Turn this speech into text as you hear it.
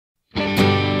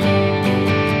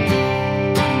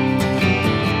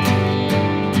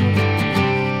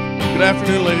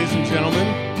afternoon, ladies and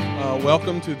gentlemen.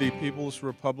 Welcome to the People's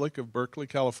Republic of Berkeley,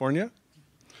 California.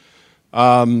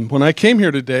 When I came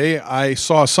here today, I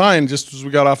saw a sign just as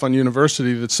we got off on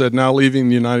University that said, now leaving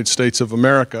the United States of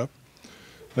America.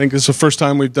 I think this is the first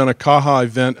time we've done a CAHA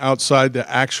event outside the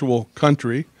actual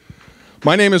country.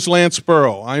 My name is Lance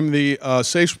Burrow. I'm the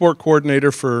SafeSport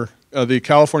coordinator for the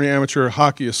California Amateur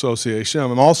Hockey Association.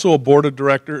 I'm also on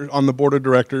the board of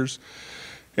directors,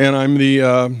 and I'm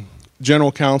the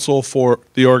general counsel for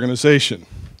the organization.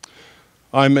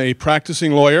 I'm a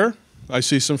practicing lawyer. I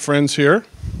see some friends here,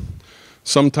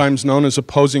 sometimes known as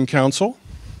opposing counsel.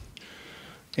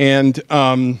 And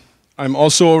I'm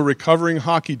also a recovering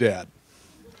hockey dad.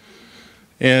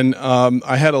 And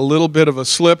I had a little bit of a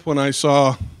slip when I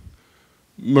saw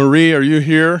Marie, are you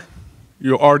here?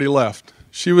 You already left.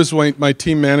 She was my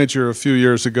team manager a few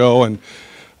years ago,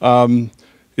 and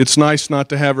it's nice not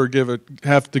to have her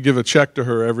have to give a check to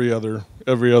her every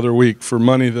other week for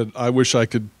money that I wish I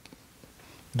could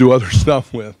do other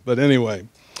stuff with. But anyway,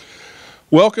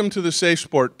 welcome to the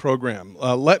SafeSport program.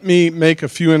 Let me make a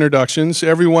few introductions.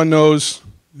 Everyone knows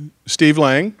Steve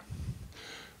Lang,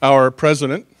 our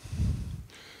president.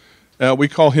 We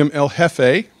call him El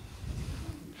Jefe.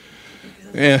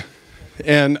 And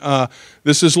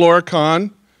this is Laura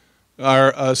Kahn,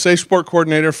 our SafeSport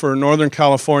coordinator for Northern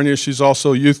California. She's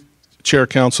also youth chair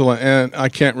counsel, and I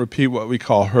can't repeat what we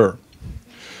call her.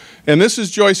 And this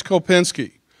is Joyce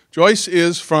Kopinski. Joyce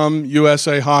is from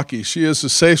USA Hockey. She is the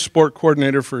SafeSport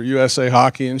coordinator for USA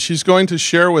Hockey, and she's going to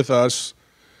share with us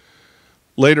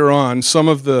later on some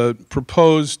of the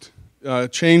proposed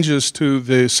changes to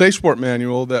the SafeSport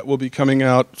manual that will be coming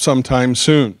out sometime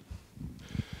soon.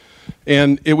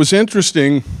 And it was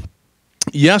interesting,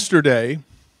 yesterday,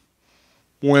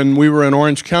 when we were in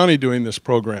Orange County doing this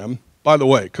program, by the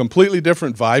way, completely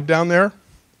different vibe down there.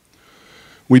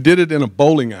 We did it in a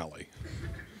bowling alley.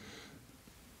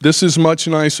 This is much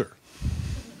nicer.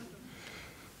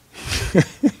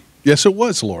 Yes, it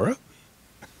was, Laura.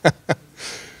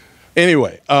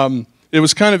 Anyway, it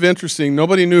was kind of interesting.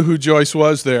 Nobody knew who Joyce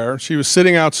was there. She was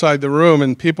sitting outside the room,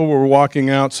 and people were walking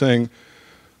out saying,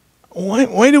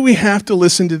 why do we have to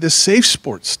listen to this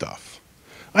SafeSport stuff?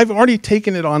 I've already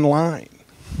taken it online.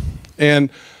 And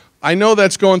I know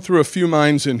that's going through a few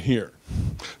minds in here.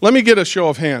 Let me get a show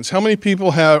of hands. How many people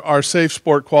are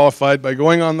SafeSport qualified by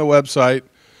going on the website,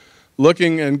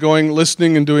 looking and going,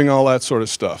 listening and doing all that sort of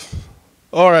stuff?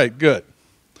 All right, good.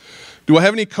 Do I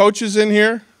have any coaches in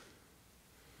here?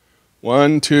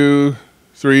 1, 2,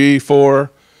 3,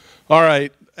 4. All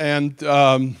right, and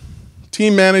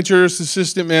team managers,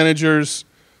 assistant managers,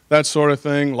 that sort of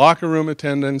thing, locker room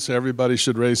attendants, everybody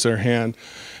should raise their hand.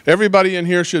 Everybody in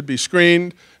here should be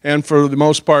screened and for the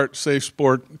most part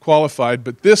SafeSport qualified,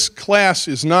 but this class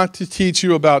is not to teach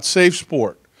you about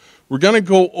SafeSport. We're going to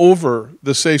go over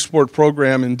the SafeSport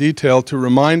program in detail to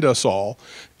remind us all,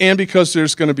 and because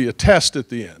there's going to be a test at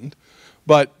the end.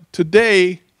 But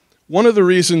today, one of the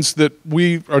reasons that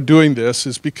we are doing this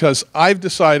is because I've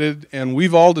decided, and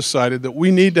we've all decided, that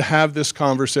we need to have this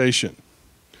conversation.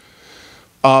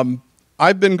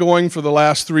 I've been going for the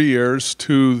last 3 years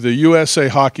to the USA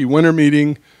Hockey Winter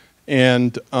Meeting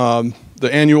and the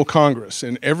annual Congress.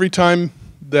 And every time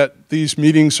that these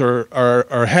meetings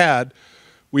are had,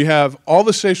 we have all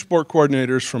the SafeSport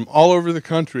coordinators from all over the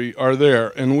country are there,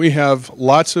 and we have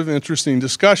lots of interesting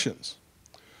discussions.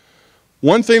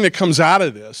 One thing that comes out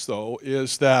of this, though,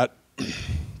 is that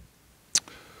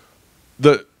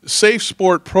the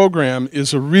SafeSport program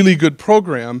is a really good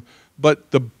program,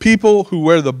 but the people who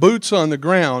wear the boots on the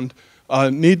ground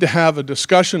need to have a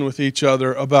discussion with each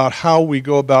other about how we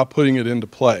go about putting it into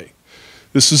play.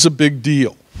 This is a big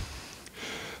deal.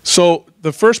 So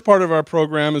the first part of our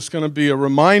program is going to be a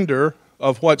reminder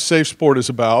of what SafeSport is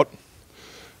about.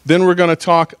 Then we're going to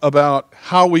talk about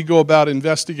how we go about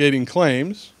investigating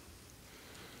claims.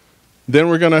 Then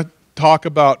we're going to talk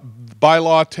about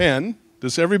Bylaw 10.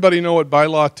 Does everybody know what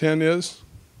Bylaw 10 is?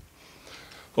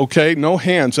 Okay, no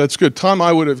hands. That's good. Tom,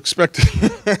 I would have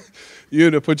expected you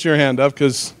to put your hand up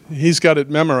because he's got it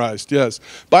memorized, yes.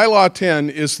 Bylaw 10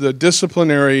 is the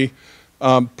disciplinary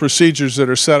procedures that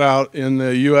are set out in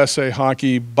the USA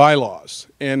Hockey bylaws.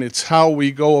 And it's how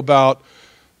we go about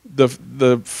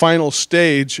the final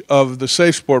stage of the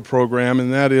SafeSport program,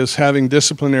 and that is having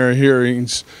disciplinary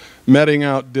hearings, meting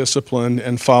out discipline,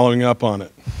 and following up on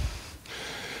it.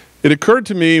 It occurred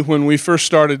to me when we first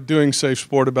started doing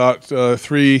SafeSport about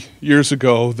 3 years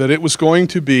ago that it was going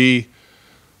to be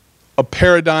a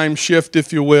paradigm shift,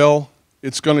 if you will.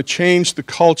 It's going to change the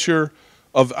culture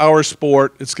of our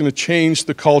sport. It's going to change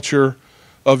the culture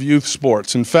of youth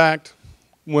sports. In fact,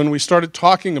 when we started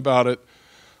talking about it,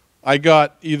 I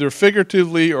got either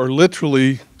figuratively or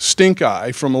literally stink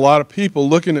eye from a lot of people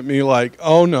looking at me like,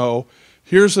 oh no,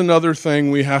 here's another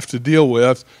thing we have to deal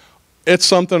with. It's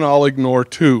something I'll ignore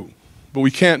too, but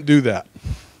we can't do that.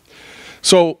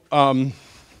 So,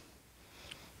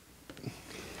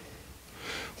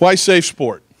 why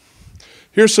SafeSport?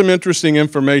 Here's some interesting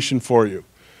information for you.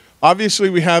 Obviously,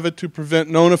 we have it to prevent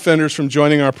known offenders from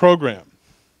joining our program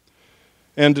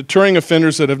and deterring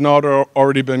offenders that have not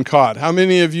already been caught. How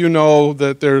many of you know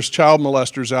that there's child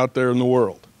molesters out there in the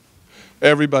world?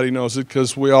 Everybody knows it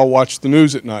because we all watch the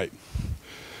news at night.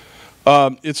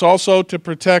 It's also to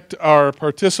protect our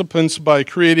participants by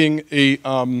creating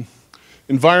an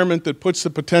environment that puts the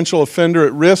potential offender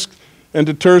at risk and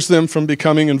deters them from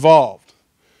becoming involved.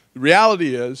 The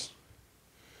reality is,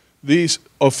 these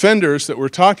offenders that we're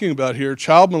talking about here,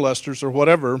 child molesters or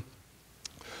whatever,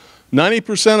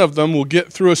 90% of them will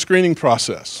get through a screening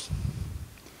process.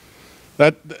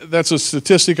 That's a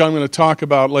statistic I'm going to talk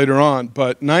about later on,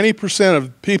 but 90%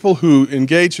 of people who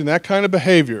engage in that kind of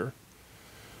behavior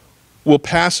will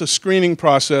pass a screening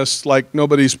process like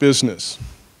nobody's business.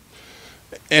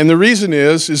 And the reason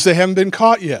is they haven't been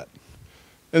caught yet.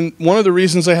 And one of the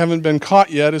reasons they haven't been caught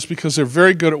yet is because they're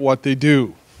very good at what they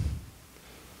do.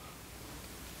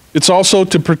 It's also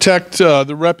to protect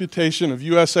the reputation of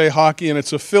USA Hockey and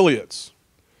its affiliates,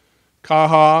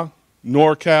 CAHA,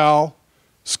 NorCal,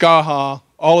 SCAHA,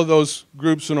 all of those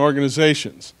groups and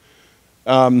organizations.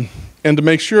 And to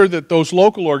make sure that those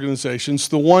local organizations,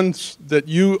 the ones that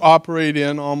you operate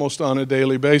in almost on a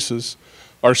daily basis,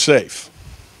 are safe.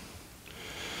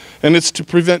 And it's to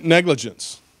prevent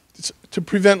negligence. It's to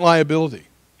prevent liability.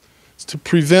 It's to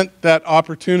prevent that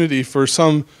opportunity for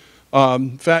some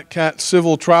fat cat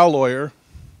civil trial lawyer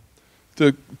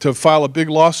to file a big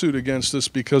lawsuit against us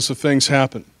because of things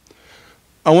happen.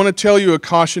 I want to tell you a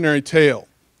cautionary tale.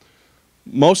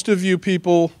 Most of you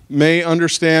people may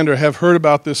understand or have heard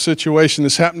about this situation.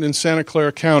 This happened in Santa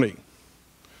Clara County.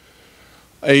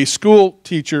 A school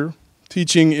teacher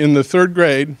teaching in the 3rd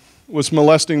grade was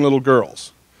molesting little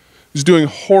girls. He was doing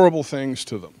horrible things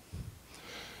to them.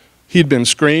 He'd been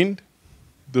screened.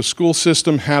 The school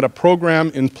system had a program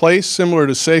in place similar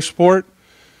to SafeSport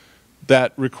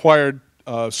that required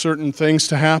certain things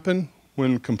to happen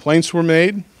when complaints were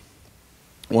made,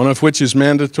 one of which is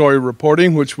mandatory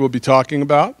reporting, which we'll be talking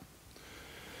about.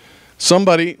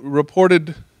 Somebody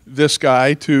reported this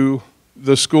guy to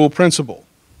the school principal.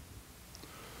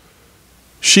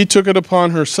 She took it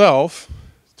upon herself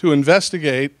to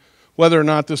investigate whether or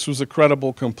not this was a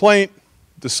credible complaint,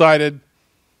 decided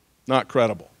not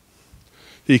credible.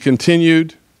 He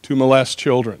continued to molest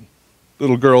children,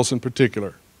 little girls in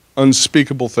particular,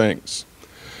 unspeakable things.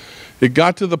 It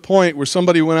got to the point where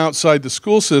somebody went outside the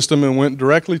school system and went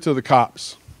directly to the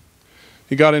cops.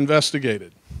 He got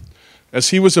investigated. As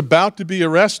he was about to be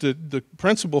arrested, the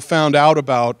principal found out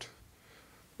about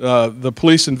the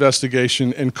police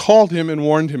investigation and called him and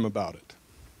warned him about it.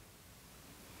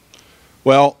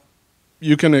 Well,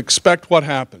 you can expect what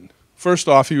happened. First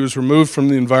off, he was removed from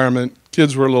the environment.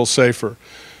 Kids were a little safer.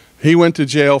 He went to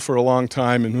jail for a long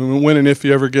time, and when and if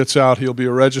he ever gets out, he'll be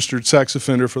a registered sex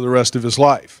offender for the rest of his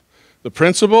life. The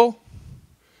principal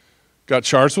got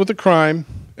charged with a crime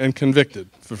and convicted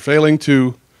for failing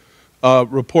to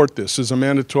report this as a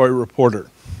mandatory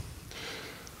reporter.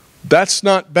 That's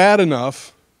not bad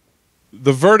enough.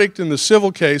 The verdict in the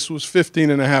civil case was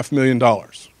 $15.5 million.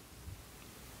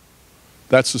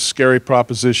 That's a scary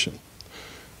proposition.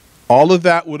 All of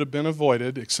that would have been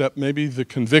avoided, except maybe the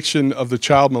conviction of the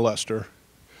child molester,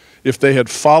 if they had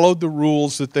followed the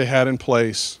rules that they had in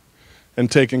place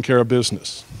and taken care of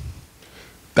business.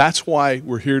 That's why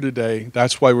we're here today.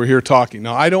 That's why we're here talking.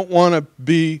 Now, I don't want to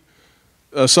be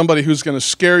somebody who's going to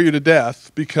scare you to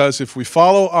death, because if we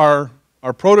follow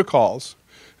our protocols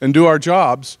and do our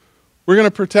jobs, we're going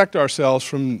to protect ourselves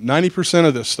from 90%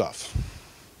 of this stuff.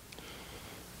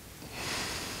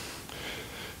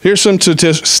 Here's some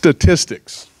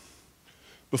statistics.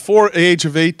 Before the age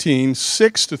of 18,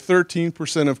 6 to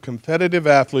 13% of competitive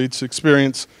athletes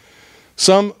experience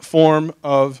some form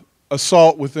of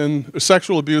assault within,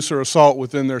 sexual abuse or assault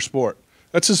within their sport.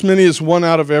 That's as many as 1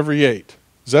 out of every 8.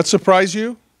 Does that surprise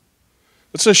you?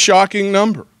 That's a shocking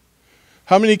number.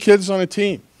 How many kids on a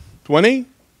team? 20?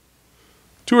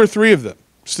 2 or 3 of them,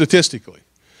 statistically.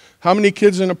 How many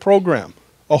kids in a program?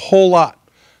 A whole lot.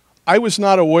 I was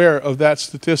not aware of that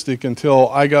statistic until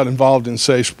I got involved in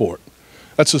SafeSport.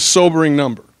 That's a sobering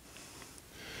number.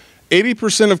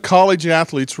 80% of college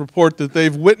athletes report that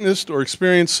they've witnessed or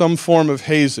experienced some form of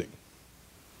hazing.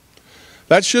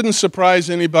 That shouldn't surprise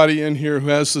anybody in here who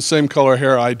has the same color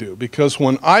hair I do, because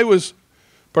when I was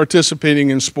participating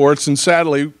in sports. And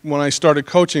sadly, when I started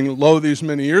coaching these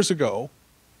many years ago,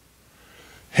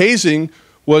 hazing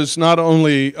was not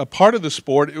only a part of the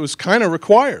sport, it was kind of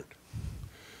required.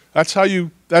 That's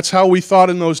how we thought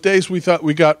in those days. We thought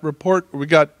we got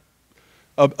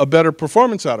a better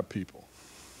performance out of people.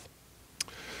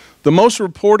 The most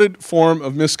reported form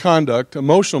of misconduct,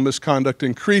 emotional misconduct,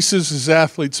 increases as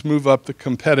athletes move up the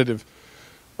competitive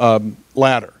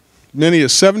ladder. Many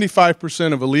as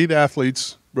 75% of elite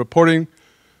athletes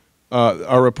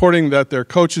are reporting that their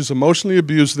coaches emotionally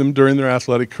abused them during their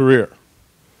athletic career.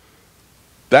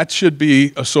 That should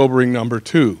be a sobering number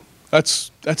too. That's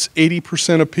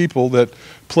 80% of people that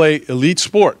play elite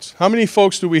sports. How many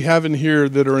folks do we have in here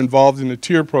that are involved in a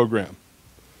tier program?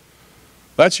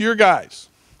 That's your guys.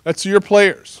 That's your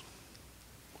players.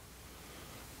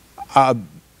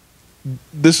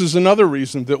 This is another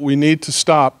reason that we need to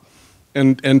stop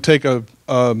and take a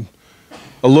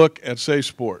look at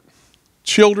SafeSport.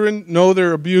 Children know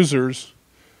their abusers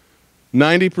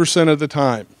 90% of the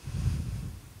time.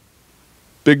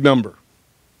 Big number.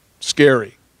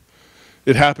 Scary.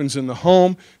 It happens in the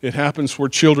home. It happens where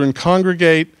children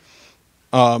congregate,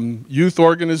 youth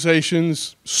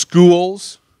organizations,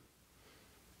 schools,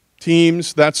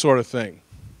 teams, that sort of thing.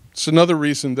 It's another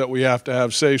reason that we have to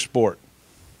have SafeSport.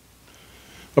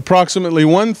 Approximately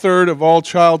 1/3 of all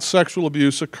child sexual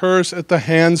abuse occurs at the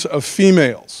hands of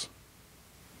females.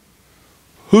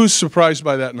 Who's surprised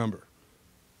by that number?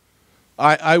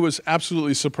 I was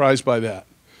absolutely surprised by that.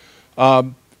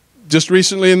 Just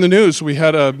recently in the news, we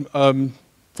had a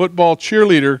football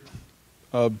cheerleader,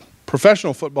 a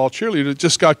professional football cheerleader, that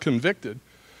just got convicted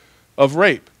of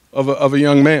rape of a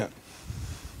young man.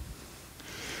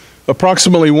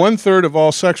 Approximately 1/3 of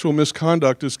all sexual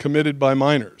misconduct is committed by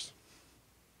minors.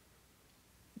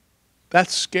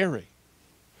 That's scary.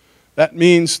 That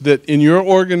means that in your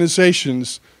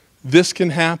organizations, this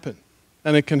can happen,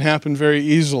 and it can happen very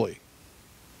easily.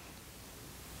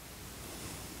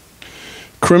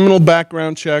 Criminal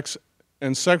background checks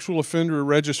and sexual offender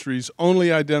registries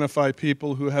only identify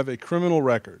people who have a criminal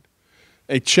record.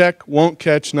 A check won't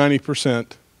catch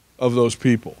 90% of those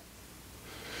people.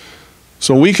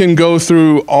 So we can go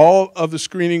through all of the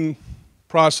screening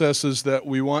processes that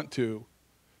we want to,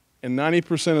 and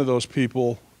 90% of those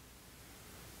people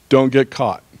don't get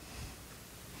caught.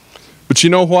 But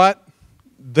you know what?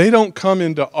 They don't come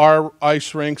into our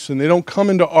ice rinks and they don't come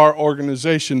into our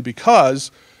organization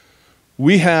because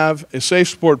we have a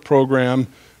SafeSport program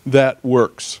that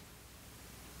works.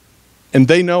 And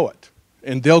they know it,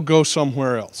 and they'll go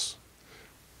somewhere else.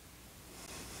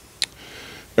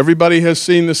 Everybody has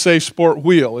seen the SafeSport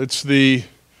wheel. It's the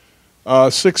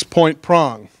 6-point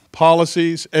prong: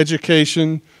 policies,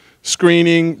 education,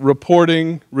 screening,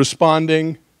 reporting,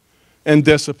 responding, and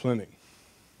disciplining.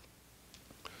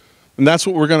 And that's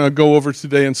what we're going to go over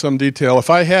today in some detail. If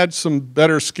I had some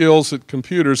better skills at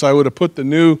computers, I would have put the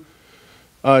new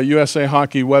USA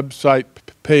Hockey website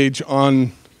page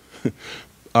on.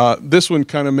 This one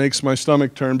kind of makes my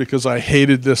stomach turn because I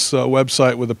hated this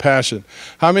website with a passion.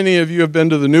 How many of you have been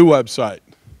to the new website?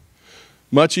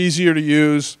 Much easier to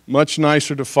use, much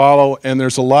nicer to follow, and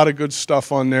there's a lot of good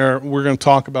stuff on there. We're going to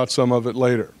talk about some of it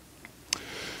later.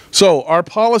 So our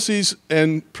policies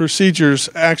and procedures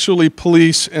actually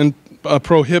police and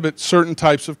prohibit certain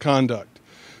types of conduct: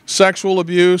 sexual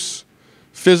abuse,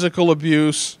 physical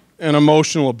abuse, and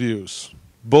emotional abuse,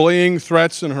 bullying,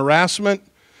 threats, and harassment,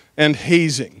 and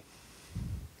hazing.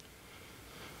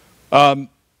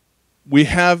 We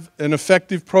have an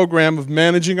effective program of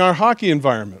managing our hockey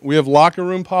environment. We have locker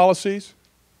room policies.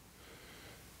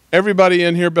 Everybody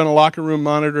in here been a locker room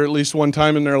monitor at least one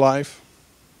time in their life?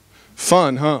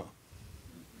 Fun, huh?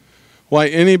 Why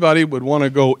anybody would want to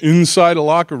go inside a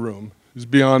locker room is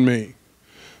beyond me.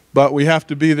 But we have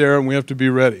to be there and we have to be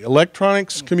ready.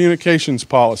 Electronics communications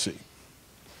policy.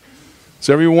 Does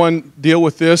everyone deal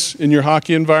with this in your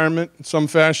hockey environment in some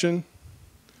fashion?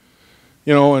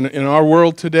 You know, in our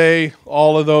world today,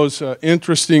 all of those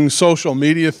interesting social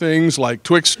media things like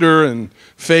Twixter and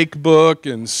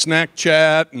Fakebook and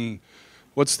Snackchat and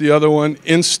what's the other one,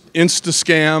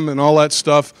 Instascam and all that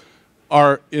stuff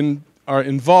are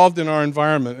involved in our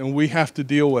environment, and we have to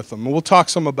deal with them. And we'll talk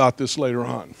some about this later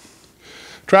on.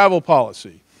 Travel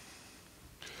policy.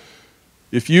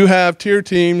 If you have tier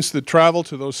teams that travel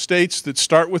to those states that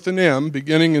start with an M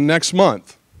beginning in next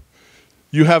month,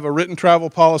 you have a written travel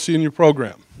policy in your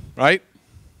program, right?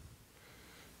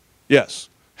 Yes,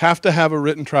 have to have a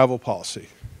written travel policy.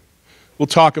 We'll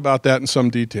talk about that in some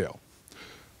detail.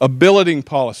 A billeting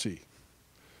policy.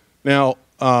 Now,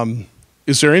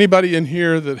 is there anybody in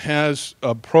here that has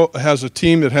a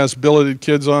team that has billeted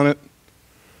kids on it?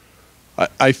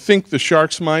 I think the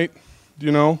Sharks might. Do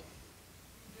you know?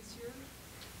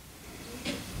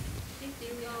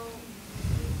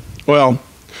 Well,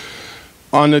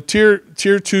 on the tier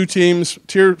 2 teams,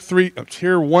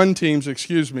 tier 1 teams,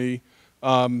 excuse me,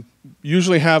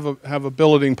 usually have a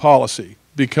billeting policy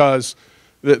because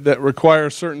that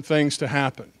requires certain things to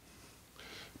happen.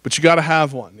 But you got to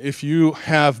have one. If you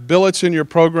have billets in your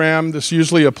program, this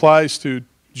usually applies to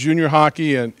junior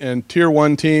hockey and tier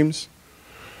 1 teams,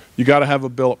 you got to have a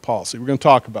billet policy. We're going to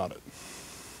talk about it.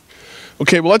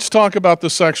 Okay, well, let's talk about the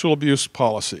sexual abuse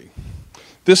policy.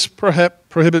 This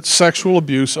prohibits sexual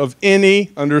abuse of any,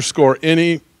 underscore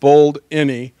any, bold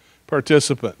any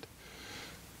participant.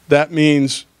 That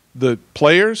means the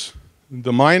players,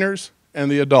 the minors,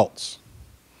 and the adults.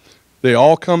 They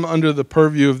all come under the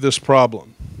purview of this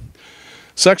problem.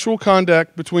 Sexual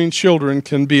contact between children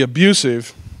can be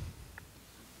abusive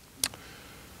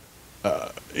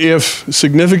if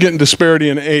significant disparity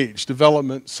in age,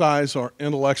 development, size, or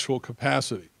intellectual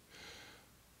capacity.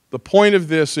 The point of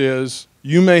this is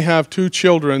you may have 2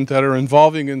 children that are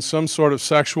involving in some sort of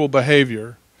sexual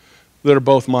behavior that are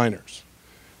both minors.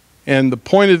 And the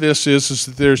point of this is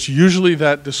that there's usually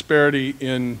that disparity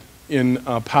in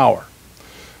power.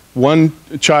 One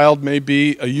child may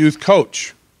be a youth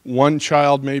coach. One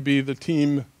child may be the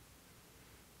team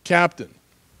captain,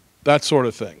 that sort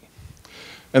of thing.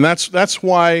 And that's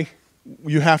why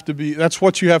you have to be, that's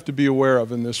what you have to be aware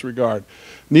of in this regard.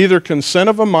 Neither consent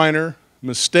of a minor,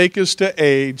 mistake as to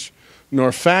age,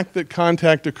 nor fact that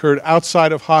contact occurred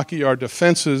outside of hockey are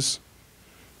defenses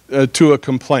to a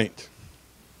complaint.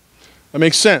 That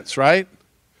makes sense, right?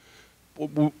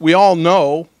 We all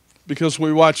know, because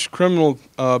we watch criminal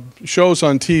shows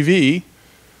on TV,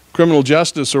 criminal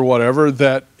justice or whatever,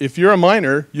 that if you're a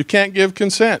minor, you can't give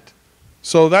consent.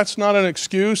 So that's not an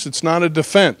excuse, it's not a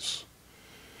defense.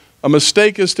 A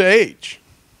mistake as to age.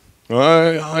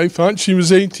 I thought she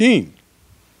was 18.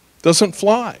 Doesn't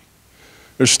fly.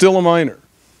 They're still a minor.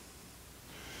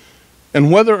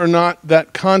 And whether or not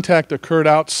that contact occurred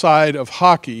outside of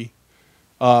hockey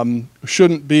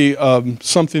shouldn't be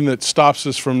something that stops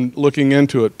us from looking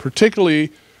into it, particularly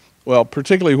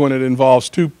when it involves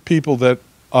 2 people that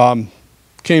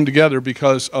came together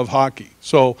because of hockey.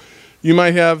 So you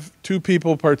might have 2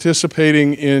 people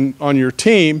participating on your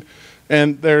team,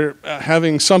 and they're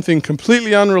having something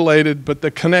completely unrelated, but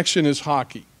the connection is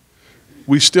hockey.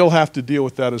 We still have to deal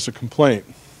with that as a complaint.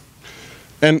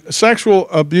 And sexual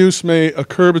abuse may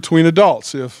occur between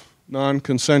adults if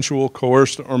non-consensual,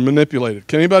 coerced, or manipulated.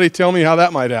 Can anybody tell me how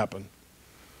that might happen?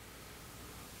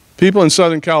 People in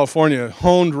Southern California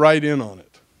honed right in on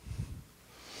it.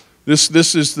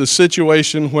 This is the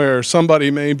situation where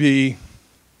somebody may be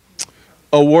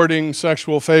awarding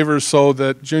sexual favors so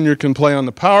that Junior can play on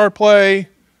the power play,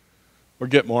 or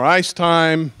get more ice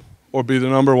time, or be the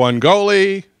 #1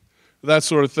 goalie, that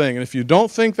sort of thing. And if you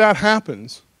don't think that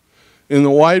happens in the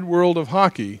wide world of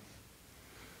hockey,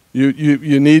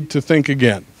 you need to think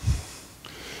again.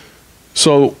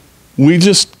 So we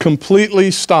just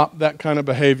completely stop that kind of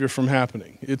behavior from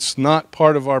happening. It's not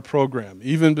part of our program,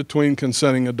 even between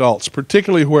consenting adults,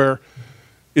 particularly where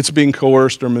it's being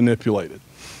coerced or manipulated.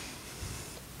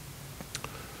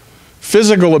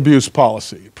 Physical abuse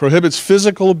policy prohibits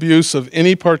physical abuse of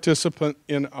any participant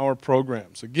in our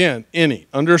programs. Again, any,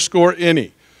 underscore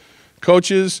any.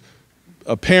 Coaches,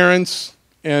 parents,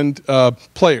 and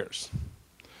players.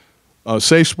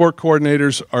 SafeSport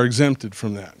coordinators are exempted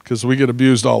from that because we get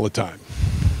abused all the time.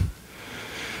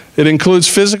 It includes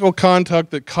physical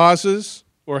contact that causes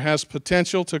or has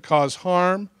potential to cause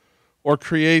harm or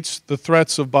creates the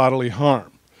threats of bodily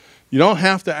harm. You don't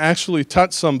have to actually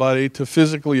touch somebody to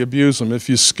physically abuse them. If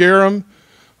you scare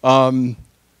them,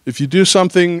 if you do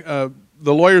something,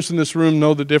 the lawyers in this room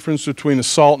know the difference between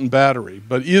assault and battery,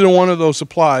 but either one of those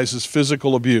applies as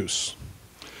physical abuse.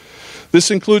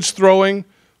 This includes throwing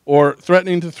or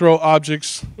threatening to throw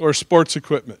objects or sports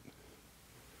equipment.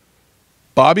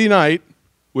 Bobby Knight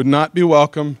would not be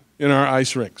welcome in our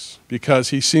ice rinks because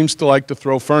he seems to like to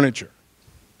throw furniture.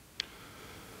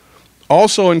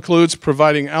 Also includes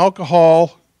providing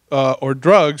alcohol or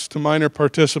drugs to minor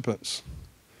participants.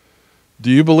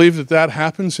 Do you believe that that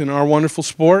happens in our wonderful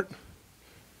sport?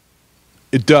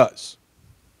 It does.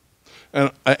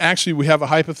 And actually, we have a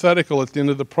hypothetical at the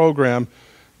end of the program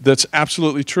that's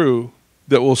absolutely true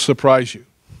that will surprise you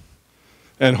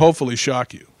and hopefully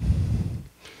shock you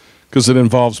because it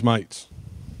involves mites.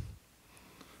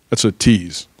 That's a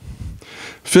tease.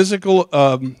 Physical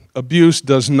abuse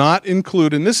does not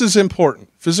include, and this is important,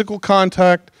 physical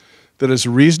contact that is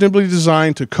reasonably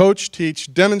designed to coach,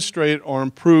 teach, demonstrate, or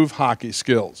improve hockey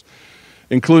skills.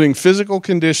 including physical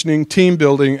conditioning, team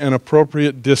building, and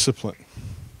appropriate discipline.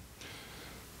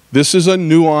 This is a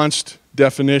nuanced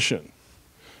definition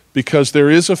because there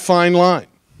is a fine line.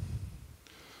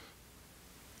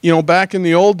 You know, back in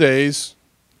the old days,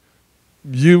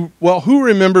 who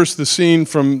remembers the scene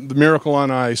from The Miracle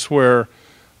on Ice where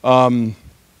Herbie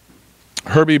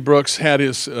Brooks had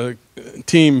his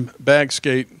team bag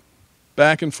skate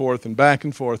back and forth and back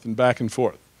and forth and back and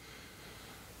forth?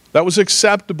 That was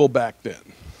acceptable back then.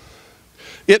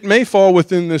 It may fall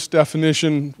within this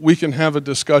definition. We can have a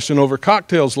discussion over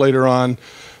cocktails later on,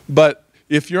 but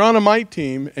if you're on a mite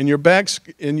team and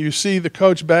you see the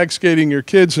coach bag skating your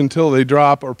kids until they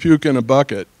drop or puke in a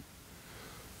bucket,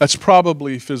 that's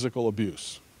probably physical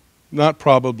abuse. Not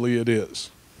probably, it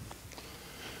is.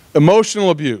 Emotional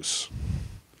abuse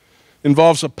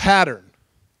involves a pattern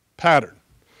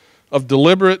of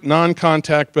deliberate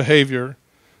non-contact behavior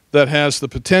that has the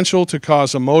potential to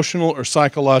cause emotional or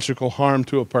psychological harm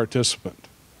to a participant.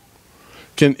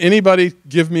 Can anybody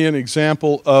give me an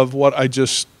example of what I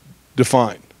just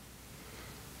defined?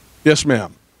 Yes,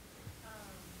 ma'am.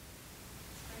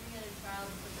 Screaming at a child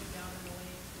and put them down in a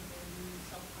way so they lose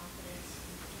self-confidence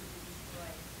and destroy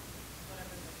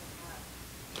whatever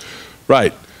they have.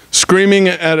 Right. Screaming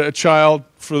at a child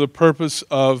for the purpose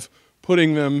of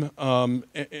putting them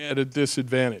at a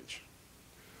disadvantage.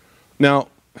 Now,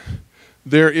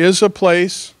 there is a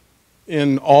place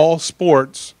in all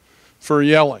sports for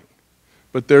yelling,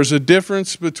 but there's a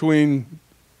difference between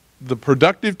the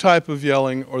productive type of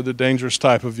yelling or the dangerous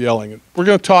type of yelling. We're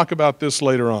going to talk about this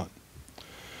later on.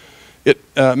 It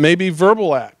may be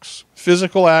verbal acts,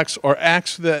 physical acts, or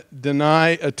acts that deny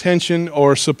attention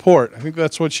or support. I think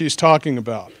that's what she's talking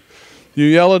about. You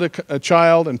yell at a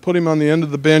child and put him on the end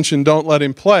of the bench and don't let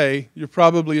him play, you're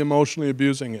probably emotionally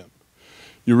abusing him.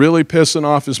 You're really pissing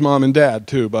off his mom and dad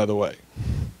too, by the way,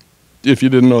 if you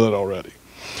didn't know that already.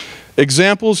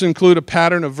 Examples include a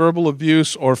pattern of verbal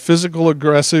abuse or physical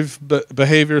aggressive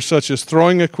behavior such as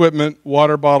throwing equipment,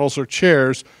 water bottles, or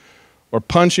chairs, or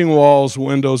punching walls,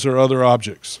 windows, or other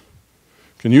objects.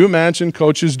 Can you imagine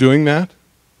coaches doing that?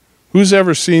 Who's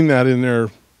ever seen that in their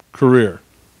career?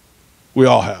 We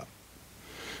all have.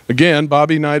 Again,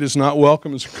 Bobby Knight is not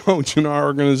welcome as a coach in our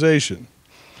organization.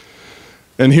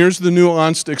 And here's the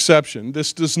nuanced exception.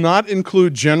 This does not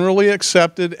include generally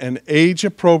accepted and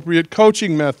age-appropriate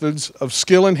coaching methods of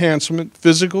skill enhancement,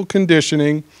 physical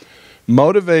conditioning,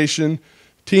 motivation,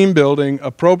 team building,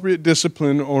 appropriate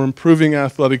discipline, or improving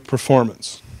athletic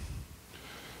performance.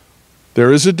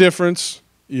 There is a difference.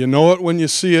 You know it when you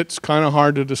see it. It's kind of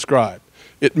hard to describe.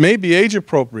 It may be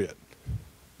age-appropriate.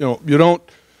 You know, you don't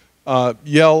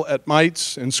yell at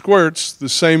mites and squirts the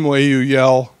same way you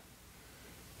yell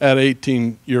at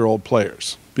 18-year-old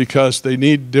players because they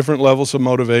need different levels of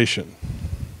motivation.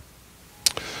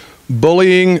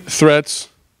 Bullying, threats,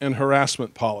 and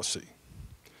harassment policy.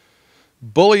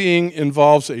 Bullying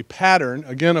involves a pattern,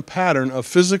 again a pattern, of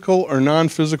physical or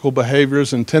non-physical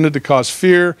behaviors intended to cause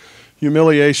fear,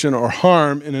 humiliation, or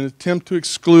harm in an attempt to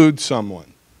exclude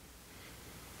someone.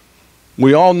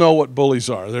 We all know what bullies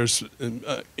are. There's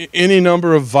any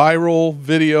number of viral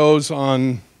videos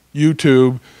on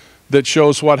YouTube that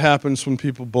shows what happens when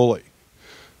people bully.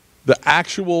 The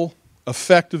actual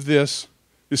effect of this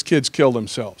is kids kill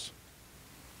themselves.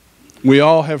 We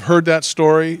all have heard that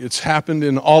story. It's happened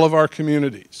in all of our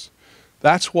communities.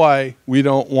 That's why we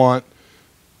don't want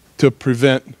to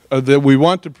prevent, we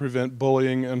want to prevent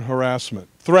bullying and harassment.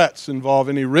 Threats involve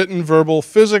any written, verbal,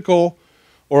 physical,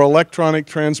 or electronic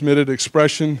transmitted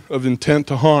expression of intent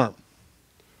to harm.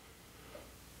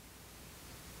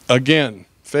 Again,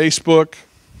 Facebook,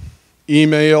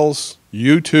 emails,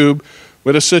 YouTube. We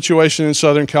had a situation in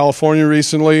Southern California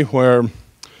recently where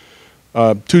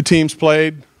two teams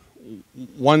played.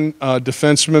 One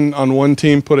defenseman on one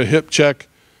team put a hip check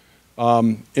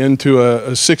into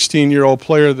a 16-year-old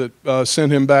player that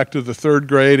sent him back to the third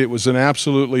grade. It was an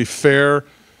absolutely fair,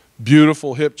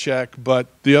 beautiful hip check, but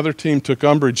the other team took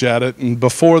umbrage at it, and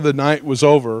before the night was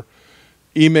over,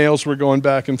 emails were going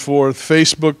back and forth,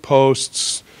 Facebook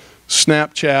posts,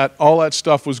 Snapchat, all that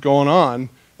stuff was going on,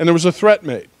 and there was a threat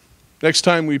made. Next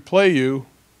time we play you,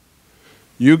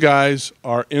 you guys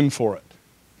are in for it.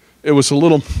 It was a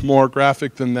little more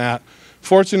graphic than that.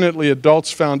 Fortunately,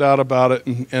 adults found out about it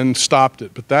and stopped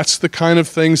it, but that's the kind of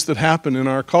things that happen in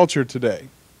our culture today.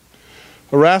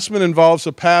 Harassment involves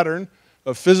a pattern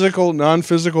of physical,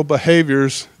 non-physical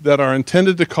behaviors that are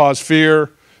intended to cause fear,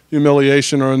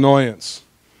 humiliation, or annoyance.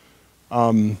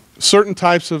 Certain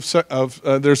types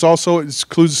there's also, it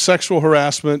includes sexual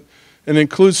harassment and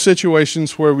includes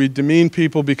situations where we demean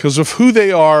people because of who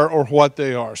they are or what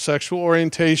they are, sexual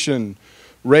orientation,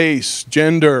 race,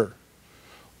 gender,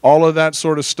 all of that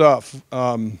sort of stuff.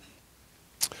 And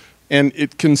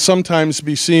it can sometimes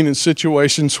be seen in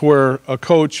situations where a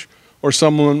coach or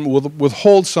someone will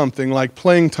withhold something like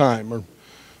playing time or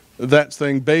that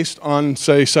thing based on,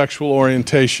 say, sexual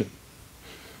orientation.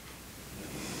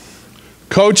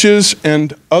 Coaches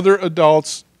and other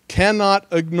adults cannot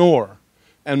ignore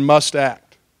and must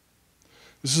act.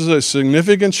 This is a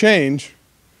significant change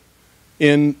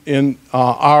in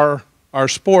our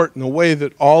sport in the way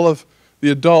that all of the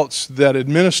adults that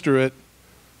administer it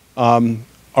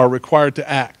are required to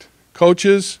act.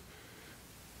 Coaches,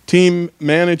 team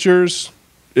managers,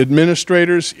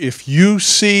 administrators, if you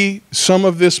see some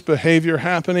of this behavior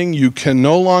happening, you can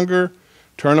no longer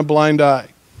turn a blind eye.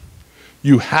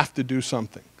 You have to do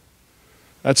something.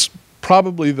 That's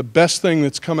probably the best thing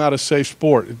that's come out of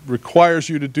SafeSport. It requires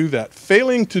you to do that.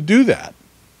 Failing to do that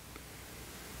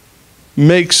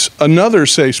makes another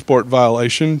SafeSport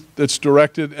violation that's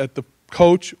directed at the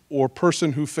coach or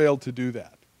person who failed to do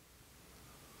that.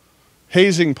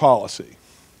 Hazing policy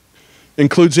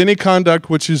includes any conduct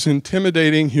which is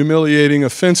intimidating, humiliating,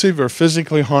 offensive, or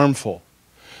physically harmful.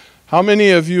 How many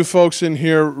of you folks in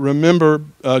here remember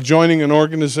joining an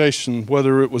organization,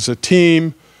 whether it was a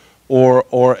team or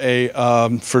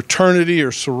a fraternity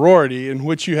or sorority, in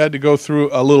which you had to go through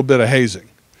a little bit of hazing?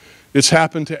 It's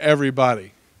happened to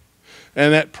everybody.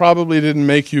 And that probably didn't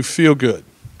make you feel good.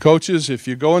 Coaches, if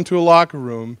you go into a locker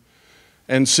room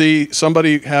and see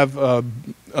somebody have a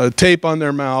tape on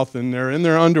their mouth and they're in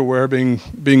their underwear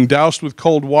being doused with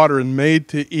cold water and made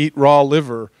to eat raw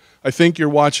liver, I think you're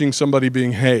watching somebody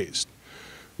being hazed.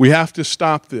 We have to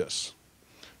stop this.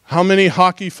 How many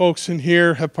hockey folks in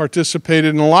here have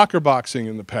participated in locker boxing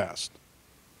in the past?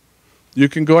 You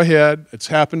can go ahead. It's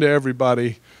happened to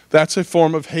everybody. That's a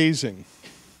form of hazing.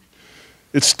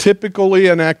 It's typically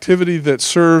an activity that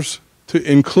serves to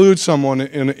include someone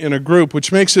in a group,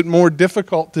 which makes it more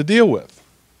difficult to deal with.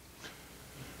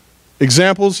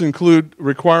 Examples include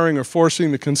requiring or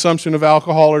forcing the consumption of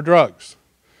alcohol or drugs,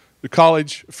 the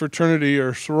college fraternity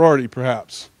or sorority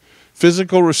perhaps,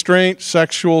 physical restraint,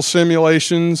 sexual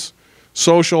simulations,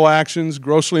 social actions,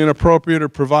 grossly inappropriate or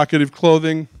provocative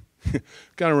clothing.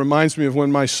 Kind of reminds me of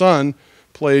when my son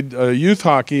played youth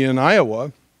hockey in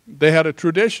Iowa. They had a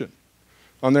tradition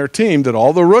on their team that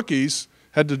all the rookies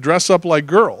had to dress up like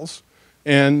girls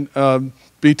and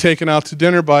be taken out to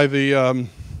dinner by the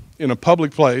in a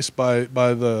public place by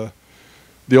the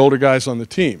older guys on the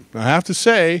team. Now, I have to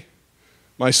say,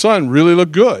 my son really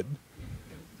looked good,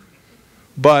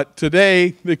 but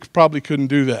today they probably couldn't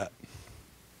do that.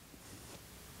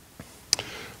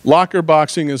 Locker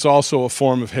boxing is also a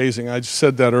form of hazing. I just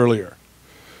said that earlier.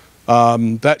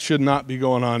 That should not be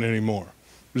going on anymore.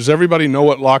 Does everybody know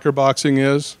what locker boxing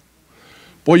is?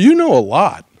 Boy, you know a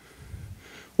lot.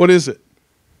 What is it?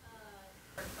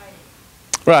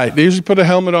 Right, they usually put a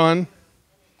helmet on.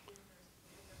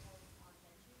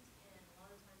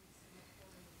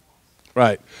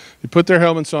 Right, they put their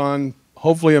helmets on,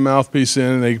 hopefully a mouthpiece in,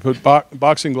 and they put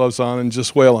boxing gloves on and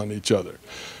just wail on each other.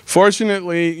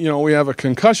 Fortunately, you know, we have a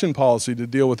concussion policy to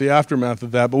deal with the aftermath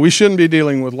of that, but we shouldn't be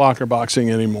dealing with locker boxing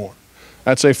anymore.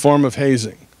 That's a form of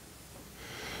hazing.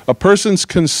 A person's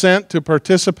consent to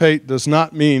participate does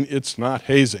not mean it's not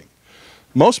hazing.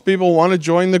 Most people want to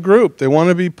join the group. They want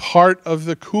to be part of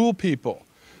the cool people.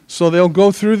 So they'll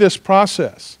go through this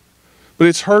process. But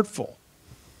it's hurtful.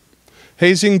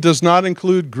 Hazing does not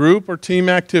include group or team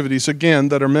activities, again,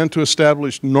 that are meant to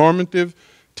establish normative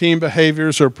team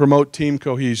behaviors or promote team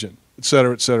cohesion, et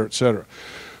cetera, et cetera, et cetera.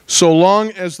 So long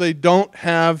as they don't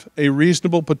have a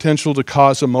reasonable potential to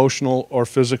cause emotional or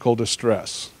physical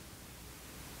distress.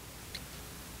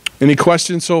 Any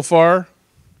questions so far?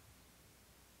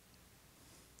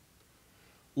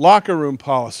 Locker room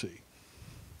policy.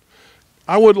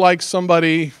 I would like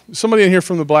somebody in here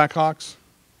from the Blackhawks?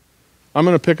 I'm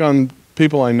going to pick on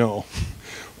people I know.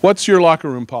 What's your locker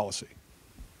room policy?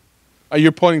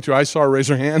 You're pointing to, I saw her raise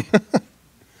her hand.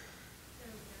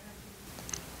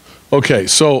 Okay,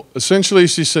 so essentially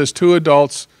she says 2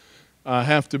 adults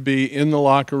have to be in the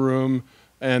locker room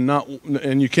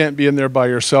and you can't be in there by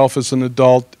yourself as an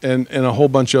adult and a whole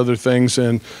bunch of other things.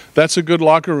 And that's a good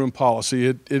locker room policy.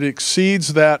 It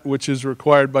exceeds that which is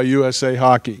required by USA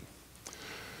Hockey.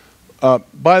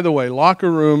 By the way,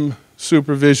 locker room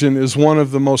supervision is one of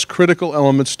the most critical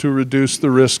elements to reduce the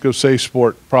risk of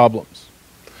SafeSport problems.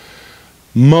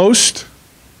 Most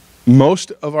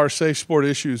of our SafeSport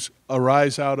issues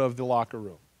arise out of the locker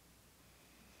room.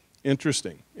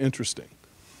 Interesting.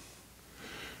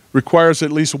 Requires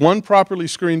at least 1 properly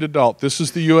screened adult. This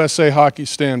is the USA Hockey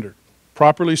standard.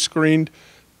 Properly screened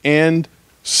and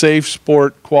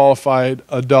SafeSport qualified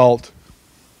adult.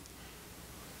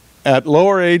 At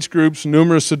lower age groups,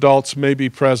 numerous adults may be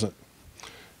present.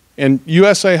 And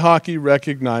USA Hockey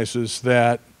recognizes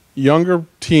that younger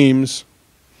teams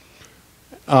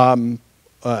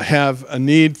have a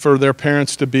need for their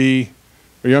parents to be,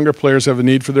 or younger players have a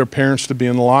need for their parents to be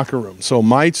in the locker room. So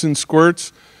mites and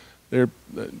squirts, and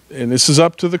this is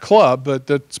up to the club, but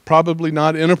that's probably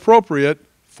not inappropriate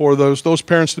for those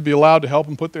parents to be allowed to help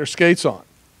them put their skates on.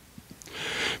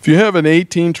 If you have an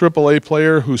 18 AAA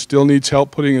player who still needs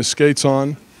help putting his skates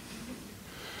on,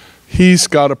 he's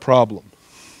got a problem.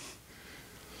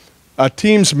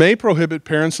 Teams may prohibit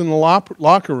parents in the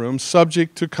locker room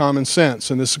subject to common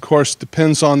sense, and this, of course,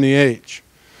 depends on the age.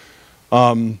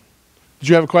 Did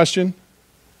you have a question?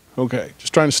 Okay,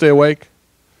 just trying to stay awake?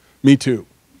 Me too.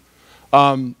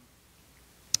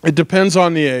 It depends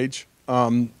on the age,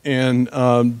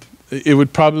 it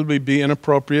would probably be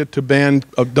inappropriate to ban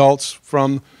adults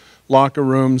from locker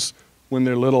rooms when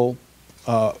they're little,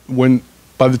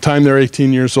 by the time they're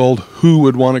 18 years old. Who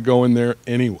would want to go in there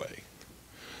anyway?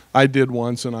 I did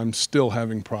once, and I'm still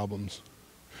having problems.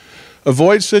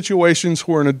 Avoid situations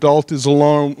where an adult is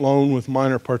alone with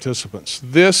minor participants.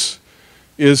 This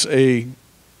is a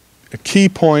key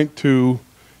point to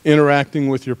interacting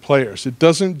with your players. It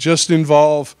doesn't just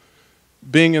involve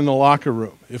being in the locker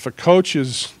room. If a coach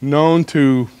is known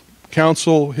to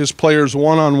counsel his players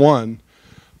one-on-one,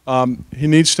 he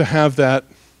needs to have that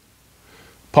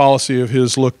policy of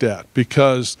his looked at,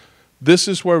 because this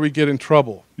is where we get in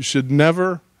trouble. You should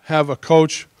never have a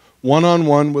coach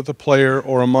one-on-one with a player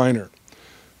or a minor.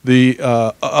 The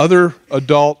other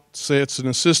adult, say it's an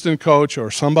assistant coach or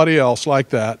somebody else like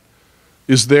that,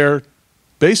 is there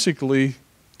basically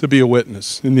to be a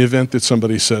witness in the event that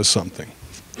somebody says something.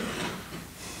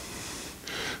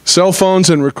 Cell phones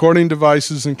and recording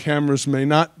devices and cameras may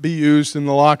not be used in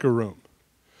the locker room.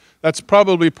 That's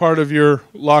probably part of your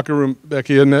locker room,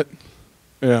 Becky, isn't it?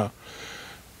 Yeah.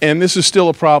 And this is still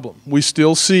a problem. We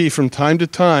still see from time to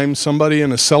time somebody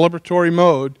in a celebratory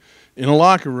mode in a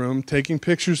locker room taking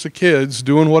pictures of kids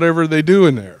doing whatever they do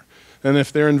in there. And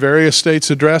if they're in various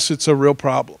states of dress, it's a real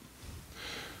problem.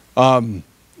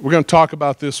 We're going to talk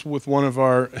about this with one of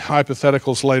our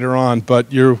hypotheticals later on,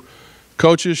 but your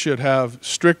coaches should have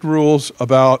strict rules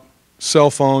about cell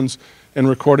phones and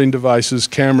recording devices,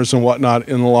 cameras and whatnot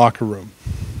in the locker room.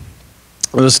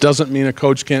 Well, this doesn't mean a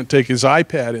coach can't take his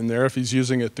iPad in there if he's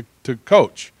using it to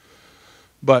coach.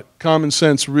 But common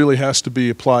sense really has to be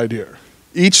applied here.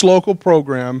 Each local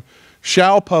program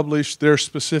shall publish their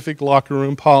specific locker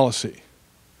room policy.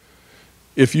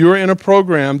 If you're in a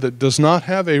program that does not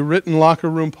have a written locker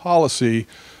room policy,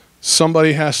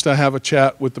 somebody has to have a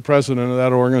chat with the president of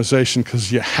that organization,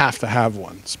 because you have to have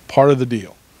one. It's part of the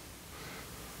deal.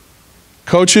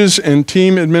 Coaches and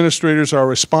team administrators are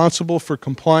responsible for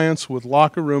compliance with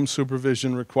locker room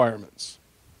supervision requirements.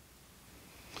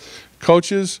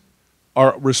 Coaches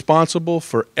are responsible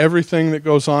for everything that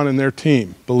goes on in their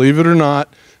team. Believe it or not,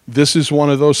 this is one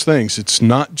of those things. It's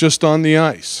not just on the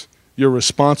ice. You're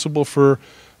responsible for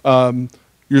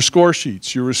your score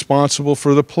sheets. You're responsible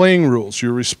for the playing rules.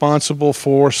 You're responsible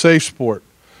for SafeSport.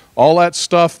 All that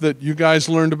stuff that you guys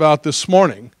learned about this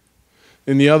morning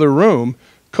in the other room,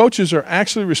 coaches are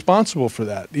actually responsible for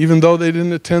that, even though they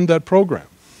didn't attend that program.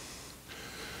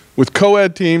 With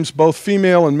co-ed teams, both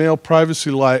female and male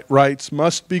privacy rights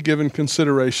must be given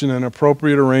consideration and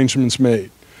appropriate arrangements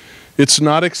made. It's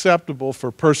not acceptable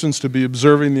for persons to be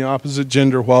observing the opposite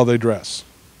gender while they dress.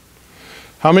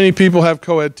 How many people have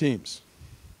co-ed teams?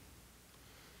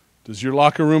 Does your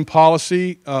locker room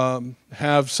policy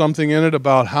have something in it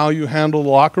about how you handle the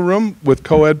locker room with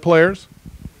co-ed players?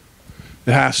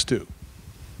 It has to.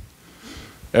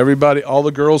 Everybody, all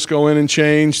the girls go in and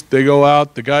change, they go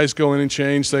out, the guys go in and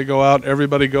change, they go out,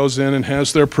 everybody goes in and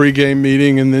has their pregame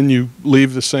meeting, and then you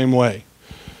leave the same way.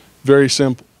 Very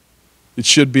simple. It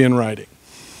should be in writing.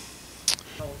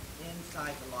 Inside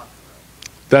the locker room.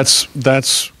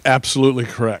 That's absolutely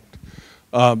correct.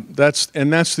 That's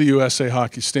the USA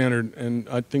Hockey standard, and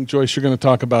I think, Joyce, you're going to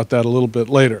talk about that a little bit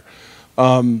later.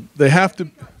 They have to.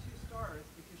 She got 2 stars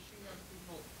because she has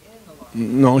people in the locker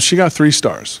room. No, she got 3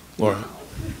 stars, Laura. Wow.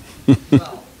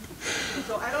 Well,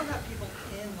 so I don't have people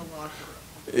in the locker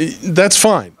room. That's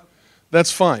fine.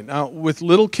 That's fine. Now, with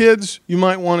little kids, you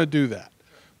might want to do that.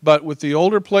 But with the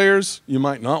older players, you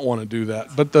might not want to do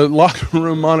that. But the locker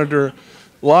room monitors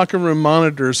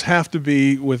have to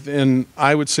be within,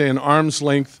 I would say, an arm's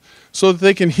length so that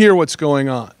they can hear what's going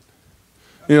on.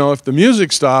 You know, if the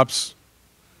music stops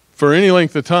for any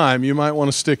length of time, you might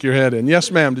want to stick your head in.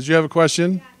 Yes, ma'am. Did you have a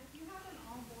question? Yeah, if you have an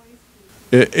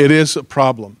all-boys team, It is a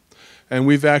problem. And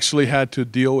we've actually had to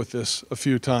deal with this a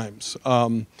few times.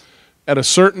 At a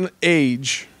certain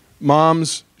age,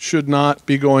 moms should not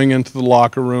be going into the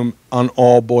locker room on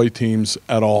all boy teams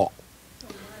at all.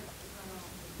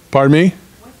 Pardon me?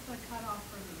 What's the cutoff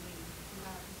for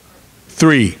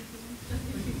the league?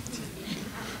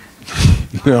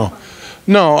 3.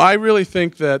 No, I really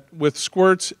think that with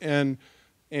squirts and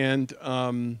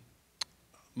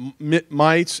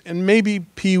mites and maybe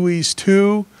peewees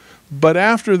too, but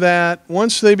after that,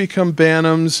 once they become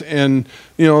bantams and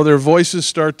their voices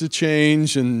start to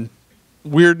change and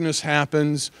weirdness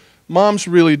happens, moms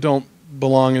really don't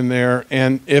belong in there.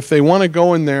 And if they want to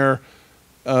go in there,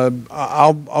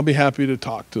 I'll be happy to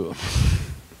talk to them.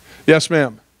 Yes,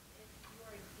 ma'am.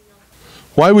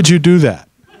 Why would you do that?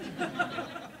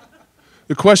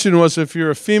 The question was, if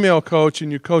you're a female coach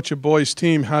and you coach a boys'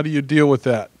 team, how do you deal with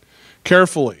that?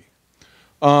 Carefully.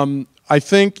 I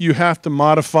think you have to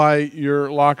modify your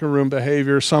locker room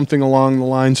behavior, something along the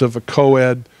lines of a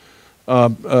co-ed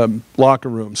locker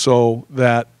room, so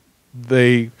that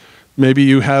maybe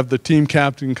you have the team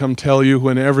captain come tell you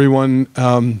when everyone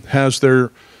has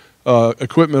their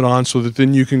equipment on, so that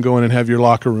then you can go in and have your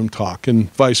locker room talk, and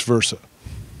vice versa.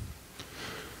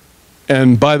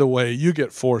 And by the way, you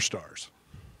get 4 stars.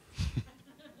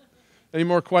 Any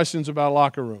more questions about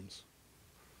locker rooms?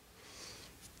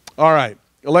 All right.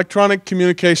 Electronic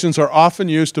communications are often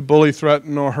used to bully,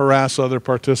 threaten, or harass other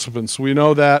participants. We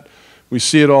know that. We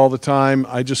see it all the time.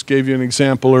 I just gave you an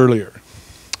example earlier.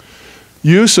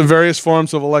 Use of various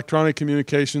forms of electronic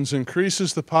communications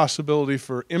increases the possibility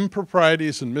for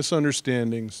improprieties and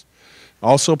misunderstandings.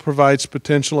 Also provides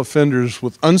potential offenders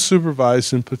with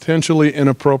unsupervised and potentially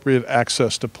inappropriate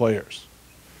access to players.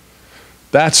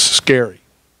 That's scary.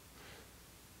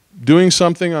 Doing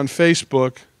something on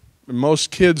Facebook, most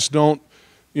kids don't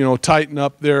tighten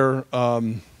up their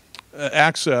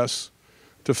access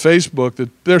to Facebook. That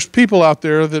there's people out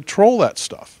there that troll that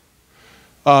stuff.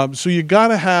 So you got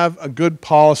to have a good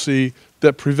policy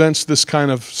that prevents this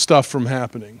kind of stuff from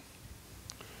happening.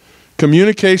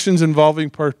 Communications involving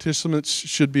participants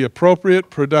should be appropriate,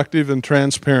 productive, and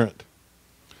transparent.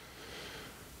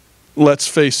 Let's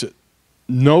face it,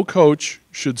 no coach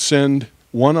should send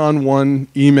one-on-one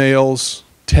emails,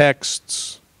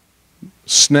 texts,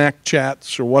 snack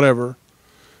chats, or whatever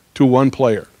to one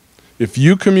player. If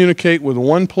you communicate with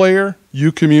one player,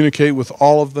 you communicate with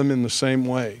all of them in the same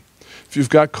way. If you've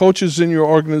got coaches in your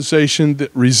organization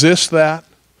that resist that,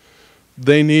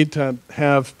 they need to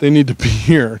be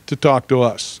here to talk to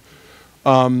us.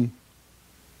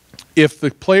 If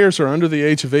the players are under the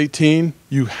age of 18,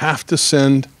 you have to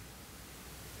send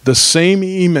the same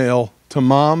email to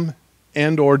mom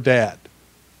and or dad.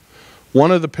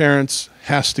 One of the parents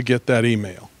has to get that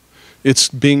email. It's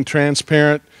being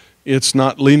transparent. It's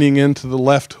not leaning into the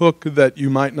left hook that you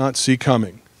might not see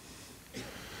coming.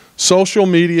 Social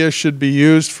media should be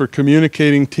used for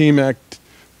communicating team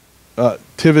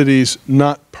activities,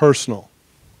 not personal.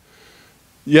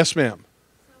 Yes, ma'am.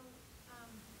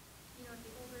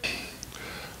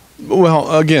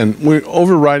 Well, again, we're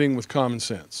overriding with common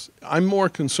sense. I'm more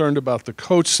concerned about the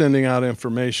coach sending out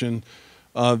information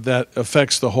that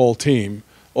affects the whole team,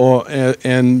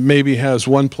 and maybe has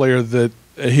one player that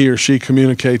he or she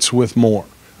communicates with more.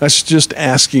 That's just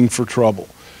asking for trouble.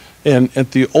 And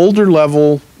at the older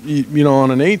level,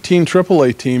 on an 18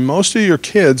 AAA team, most of your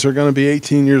kids are going to be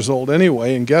 18 years old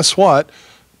anyway, and guess what?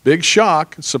 Big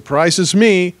shock, it surprises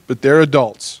me, but they're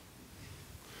adults.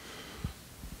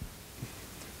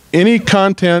 Any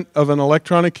content of an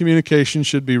electronic communication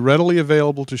should be readily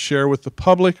available to share with the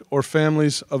public or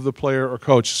families of the player or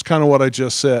coach. It's kind of what I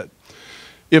just said.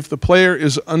 If the player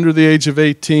is under the age of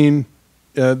 18,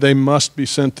 they must be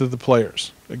sent to the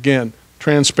players. Again,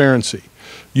 transparency.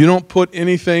 You don't put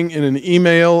anything in an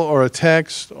email or a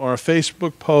text or a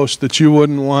Facebook post that you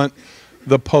wouldn't want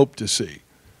the Pope to see.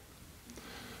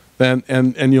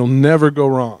 And you'll never go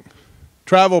wrong.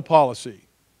 Travel policy.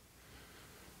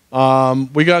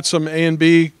 We got some A and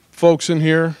B folks in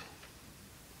here.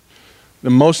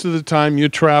 And most of the time you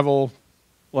travel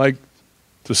like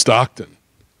to Stockton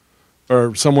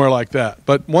or somewhere like that.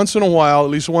 But once in a while, at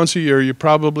least once a year, you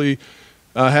probably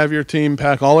have your team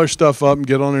pack all their stuff up and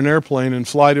get on an airplane and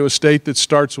fly to a state that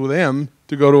starts with M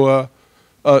to go to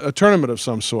a tournament of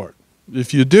some sort.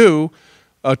 If you do,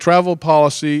 a travel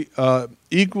policy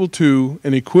equal to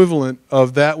and equivalent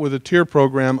of that with a tier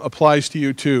program applies to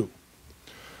you too.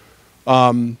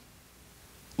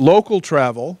 Local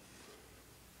travel,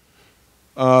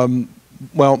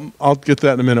 well, I'll get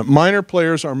that in a minute. Minor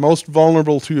players are most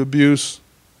vulnerable to abuse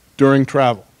during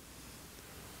travel.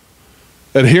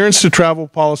 Adherence to travel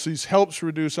policies helps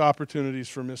reduce opportunities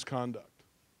for misconduct.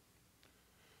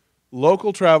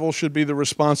 Local travel should be the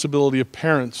responsibility of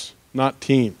parents, not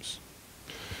teams.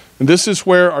 And this is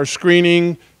where our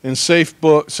screening and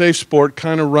SafeSport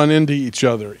kind of run into each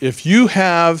other. If you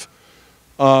have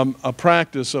a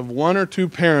practice of one or two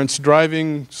parents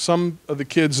driving some of the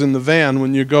kids in the van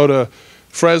when you go to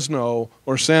Fresno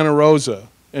or Santa Rosa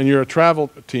and you're a travel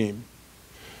team,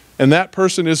 and that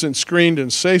person isn't screened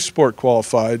and SafeSport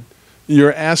qualified,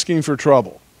 you're asking for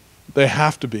trouble. They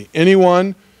have to be.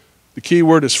 Anyone, the key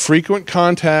word is frequent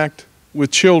contact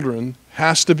with children,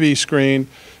 has to be screened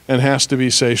and has to be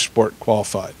SafeSport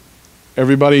qualified.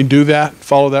 Everybody do that,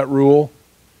 follow that rule,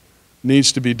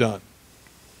 needs to be done.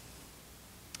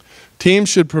 Teams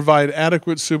should provide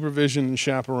adequate supervision and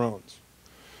chaperones.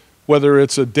 Whether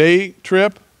it's a day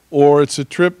trip or it's a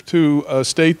trip to a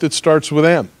state that starts with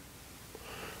M.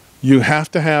 You have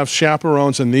to have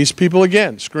chaperones, and these people,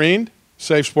 again, screened,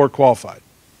 SafeSport qualified.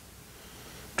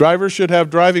 Drivers should have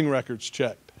driving records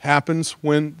checked. Happens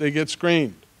when they get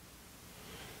screened.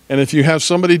 And if you have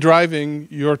somebody driving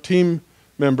your team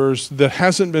members that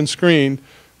hasn't been screened,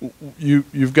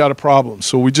 you've got a problem.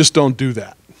 So we just don't do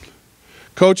that.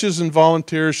 Coaches and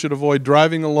volunteers should avoid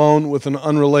driving alone with an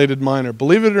unrelated minor.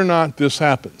 Believe it or not, this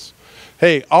happens.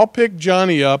 Hey, I'll pick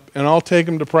Johnny up and I'll take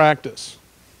him to practice.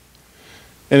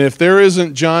 And if there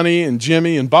isn't Johnny and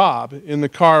Jimmy and Bob in the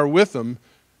car with him,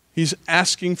 he's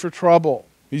asking for trouble.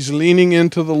 He's leaning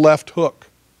into the left hook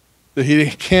that he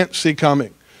can't see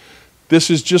coming. This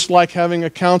is just like having a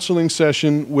counseling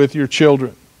session with your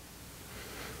children.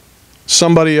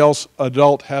 Somebody else,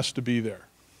 adult, has to be there.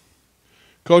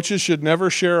 Coaches should never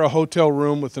share a hotel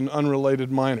room with an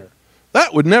unrelated minor.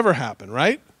 That would never happen,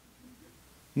 right?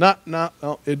 No,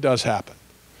 it does happen.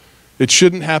 It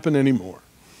shouldn't happen anymore.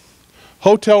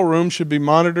 Hotel rooms should be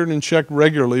monitored and checked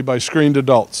regularly by screened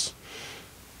adults.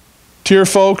 Tier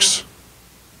folks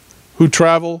who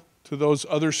travel to those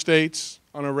other states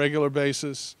on a regular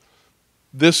basis,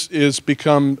 this is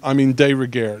become, de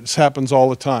rigueur. This happens all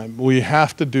the time. We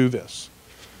have to do this.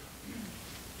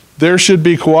 There should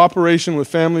be cooperation with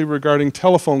family regarding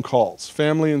telephone calls,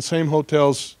 family in same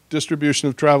hotels, distribution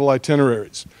of travel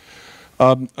itineraries.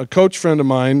 A coach friend of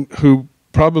mine, who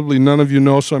probably none of you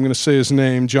know, so I'm going to say his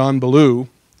name, John Ballou,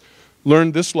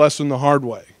 learned this lesson the hard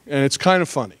way, and it's kind of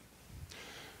funny.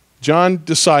 John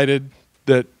decided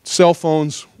that cell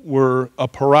phones were a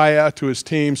pariah to his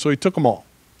team, so he took them all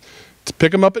to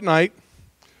pick them up at night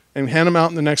and hand them out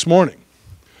in the next morning.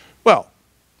 Well,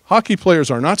 hockey players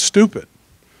are not stupid.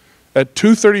 At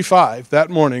 2:35 that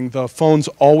morning, the phones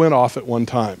all went off at one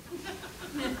time.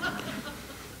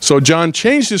 So John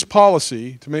changed his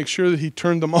policy to make sure that he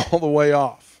turned them all the way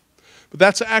off. But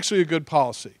that's actually a good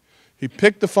policy. He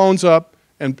picked the phones up,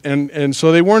 and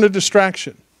so they weren't a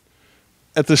distraction.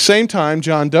 At the same time,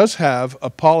 John does have a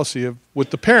policy with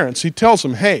the parents. He tells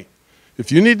them, hey,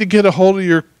 if you need to get a hold of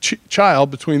your child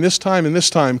between this time and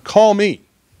this time, call me.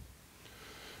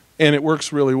 And it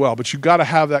works really well. But you've got to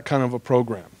have that kind of a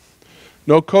program.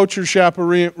 No coach or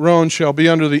chaperone shall be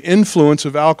under the influence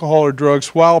of alcohol or drugs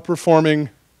while performing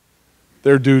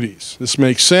their duties. This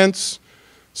makes sense.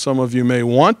 Some of you may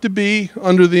want to be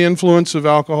under the influence of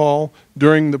alcohol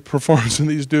during the performance of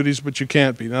these duties, but you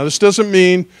can't be. Now, this doesn't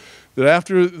mean that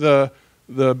after the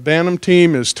Bantam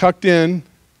team is tucked in,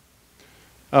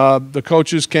 the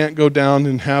coaches can't go down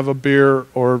and have a beer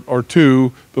or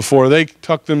two before they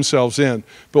tuck themselves in.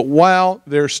 But while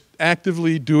they're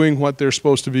actively doing what they're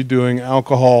supposed to be doing,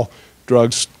 alcohol,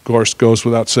 drugs, of course, goes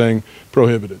without saying,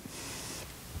 prohibited.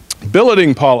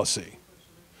 Billeting policy.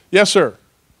 Yes, sir.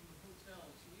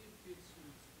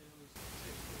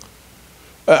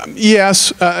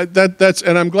 Yes,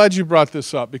 and I'm glad you brought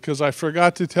this up, because I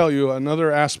forgot to tell you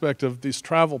another aspect of these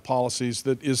travel policies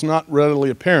that is not readily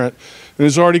apparent and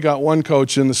has already got one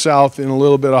coach in the South in a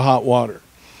little bit of hot water.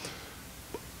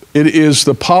 It is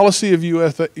the policy of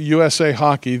USA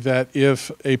Hockey that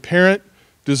if a parent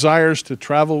desires to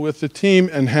travel with the team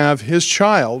and have his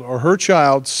child or her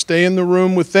child stay in the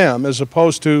room with them as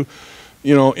opposed to,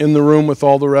 in the room with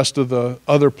all the rest of the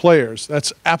other players,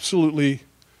 that's absolutely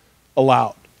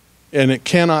allowed. And it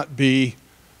cannot be,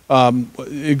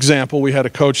 example, we had a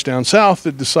coach down south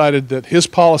that decided that his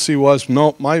policy was,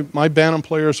 no, my Bantam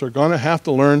players are going to have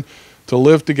to learn to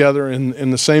live together in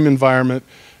the same environment.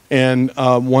 And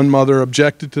one mother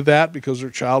objected to that because her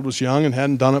child was young and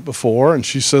hadn't done it before. And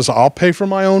she says, I'll pay for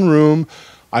my own room.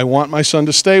 I want my son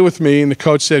to stay with me. And the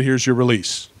coach said, here's your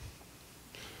release.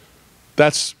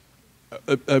 That's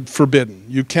forbidden.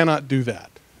 You cannot do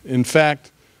that. In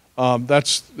fact,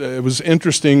 It was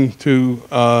interesting to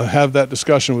have that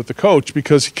discussion with the coach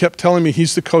because he kept telling me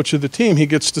he's the coach of the team. He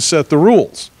gets to set the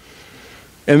rules.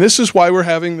 And this is why we're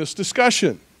having this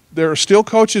discussion. There are still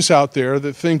coaches out there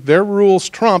that think their rules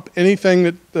trump anything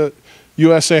that the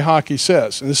USA Hockey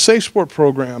says. And the SafeSport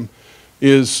program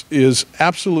is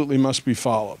absolutely must be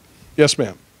followed. Yes,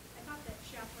 ma'am. I thought that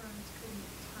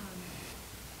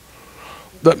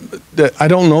chaperones couldn't. I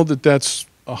don't know that that's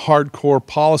a hardcore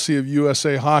policy of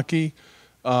USA Hockey.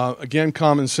 Again,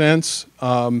 common sense.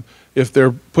 If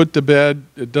they're put to bed,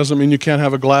 it doesn't mean you can't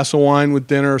have a glass of wine with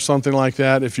dinner or something like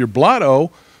that. If you're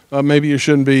blotto, maybe you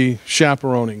shouldn't be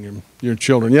chaperoning your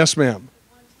children. Yes, ma'am.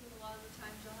 One team, a lot of the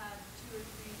times you'll have 2 or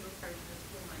 3 go-karts in the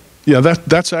school night. Yeah,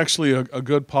 that's actually a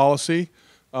good policy.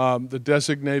 The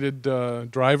designated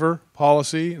driver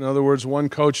policy. In other words, one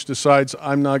coach decides,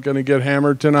 I'm not going to get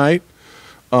hammered tonight.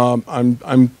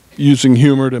 I'm using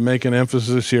humor to make an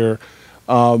emphasis here.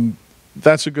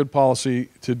 That's a good policy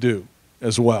to do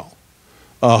as well.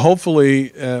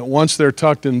 Hopefully, once they're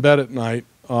tucked in bed at night,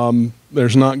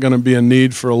 there's not going to be a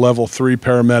need for a level 3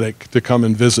 paramedic to come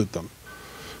and visit them.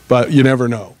 But you never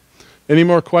know. Any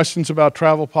more questions about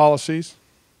travel policies?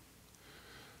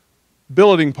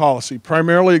 Billeting policy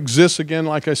primarily exists, again,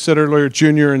 like I said earlier,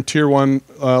 junior and tier 1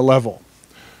 level.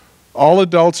 All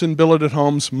adults in billeted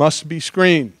homes must be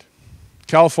screened.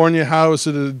 California, how is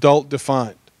it an adult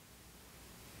defined?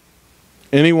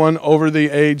 Anyone over the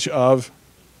age of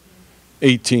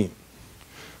 18.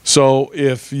 So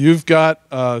if you've got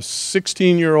a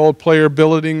 16-year-old player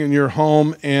billeting in your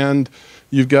home and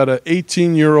you've got an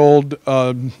 18-year-old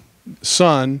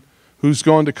son who's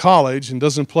going to college and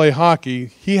doesn't play hockey,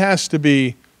 he has to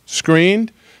be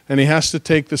screened and he has to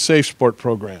take the SafeSport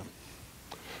program,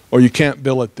 or you can't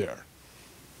bill it there.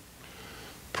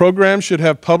 Programs should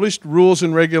have published rules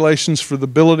and regulations for the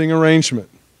billeting arrangement.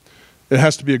 It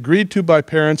has to be agreed to by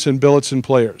parents and billets and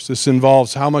players. This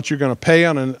involves how much you're going to pay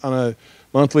on a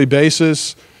monthly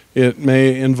basis. It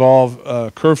may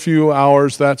involve curfew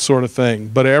hours, that sort of thing.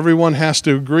 But everyone has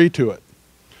to agree to it.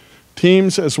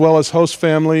 Teams as well as host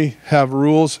family have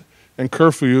rules and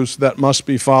curfews that must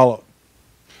be followed.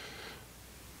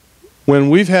 When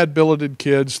we've had billeted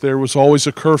kids, there was always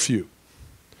a curfew.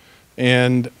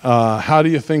 And how do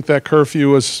you think that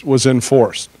curfew was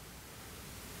enforced?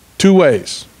 2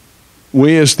 ways.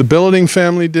 We as the billeting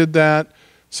family did that.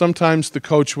 Sometimes the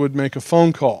coach would make a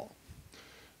phone call.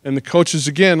 And the coaches,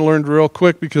 again, learned real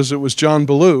quick because it was John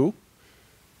Ballou,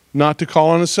 not to call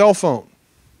on a cell phone.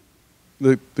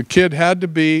 The kid had to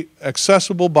be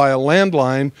accessible by a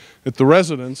landline at the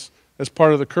residence as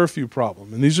part of the curfew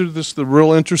problem. And these are just the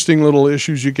real interesting little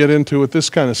issues you get into with this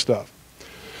kind of stuff.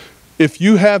 If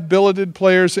you have billeted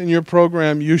players in your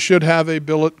program, you should have a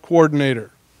billet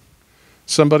coordinator,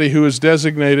 somebody who is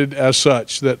designated as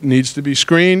such that needs to be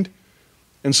screened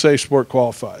and SafeSport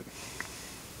qualified.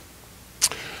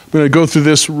 I'm going to go through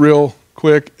this real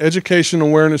quick. Education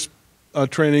awareness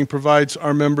training provides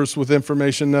our members with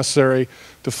information necessary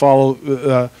to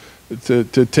follow,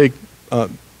 to take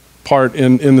part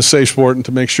in the SafeSport and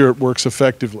to make sure it works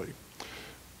effectively.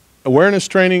 Awareness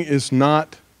training is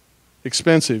not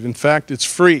expensive. In fact, it's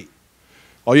free.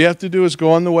 All you have to do is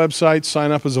go on the website,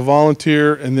 sign up as a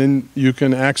volunteer, and then you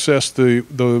can access the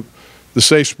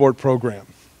SafeSport program.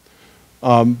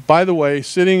 By the way,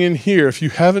 sitting in here, if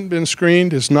you haven't been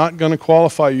screened, is not going to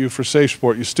qualify you for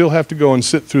SafeSport. You still have to go and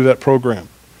sit through that program.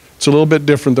 It's a little bit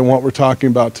different than what we're talking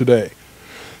about today.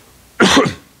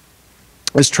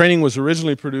 This training was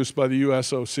originally produced by the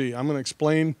USOC. I'm going to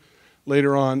explain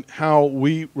later on how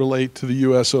we relate to the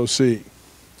USOC.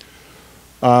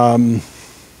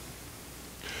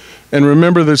 And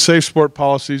remember that SafeSport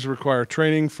policies require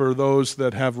training for those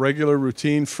that have regular,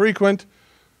 routine, frequent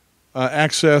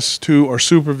access to or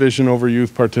supervision over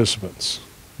youth participants.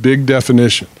 Big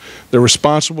definition. They're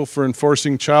responsible for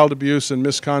enforcing child abuse and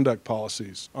misconduct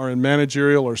policies, are in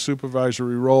managerial or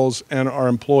supervisory roles, and are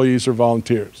employees or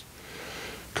volunteers.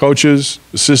 Coaches,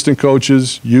 assistant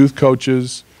coaches, youth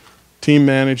coaches, team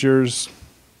managers,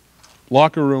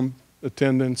 locker room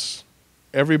attendants,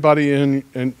 everybody in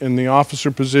the officer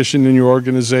position in your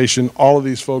organization, all of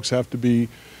these folks have to be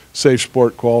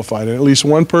SafeSport qualified. And at least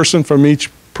one person from each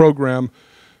program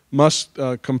must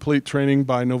complete training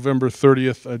by November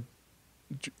 30th.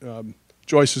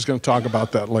 Joyce is going to talk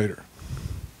about that later.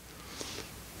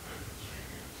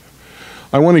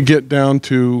 I want to get down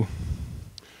to,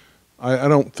 I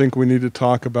don't think we need to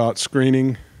talk about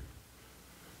screening.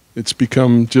 It's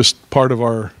become just part of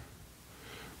our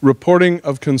reporting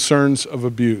of concerns of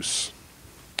abuse.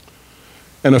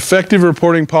 An effective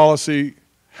reporting policy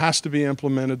has to be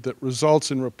implemented that results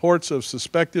in reports of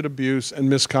suspected abuse and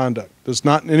misconduct. Does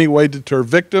not in any way deter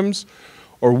victims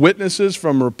or witnesses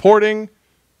from reporting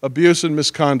abuse and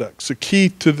misconduct. It's a key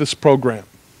to this program.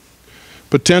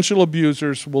 Potential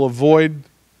abusers will avoid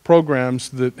programs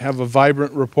that have a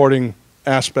vibrant reporting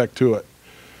aspect to it.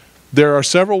 There are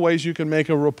several ways you can make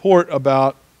a report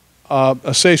about a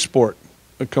SafeSport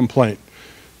complaint.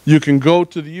 You can go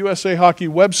to the USA Hockey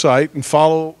website and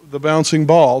follow the bouncing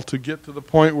ball to get to the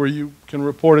point where you can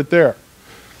report it there.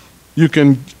 You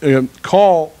can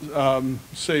call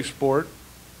SafeSport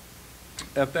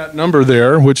at that number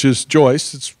there, which is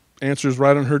Joyce. It answers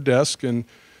right on her desk, and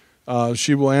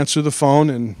she will answer the phone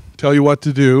and tell you what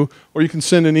to do, or you can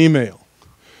send an email.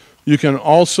 You can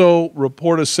also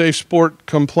report a SafeSport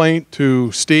complaint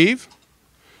to Steve,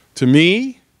 to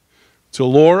me, to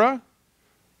Laura,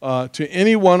 to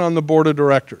anyone on the board of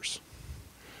directors.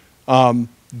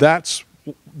 That's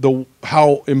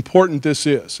how important this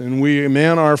is. And we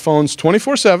man our phones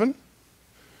 24/7,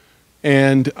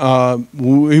 and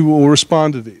we will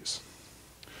respond to these.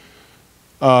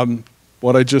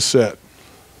 What I just said.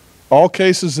 All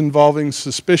cases involving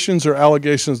suspicions or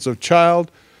allegations of child,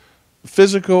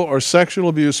 physical or sexual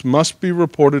abuse must be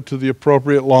reported to the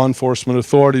appropriate law enforcement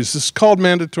authorities. This is called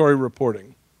mandatory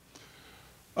reporting.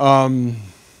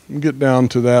 Get down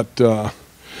to that.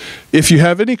 If you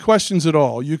have any questions at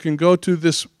all, you can go to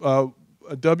this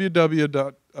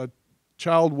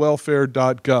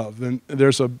www.childwelfare.gov, and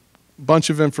there's a bunch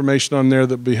of information on there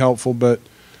that would be helpful, but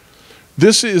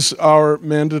this is our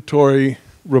mandatory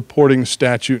reporting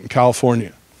statute in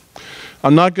California.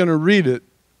 I'm not going to read it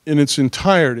in its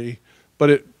entirety, but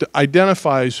it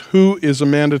identifies who is a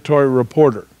mandatory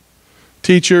reporter.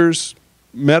 Teachers,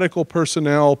 medical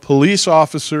personnel, police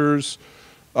officers,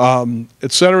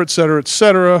 et cetera, et cetera, et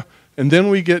cetera. And then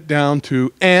we get down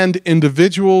to, and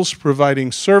individuals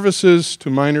providing services to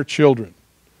minor children.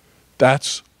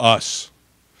 That's us.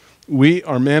 We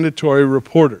are mandatory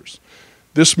reporters.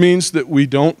 This means that we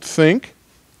don't think,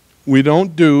 we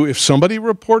don't do. If somebody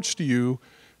reports to you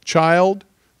child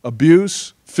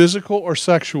abuse, physical or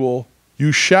sexual,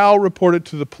 you shall report it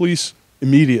to the police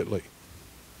immediately.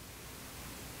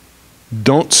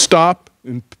 Don't stop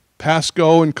and pass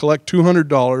go and collect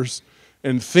 $200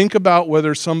 and think about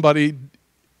whether somebody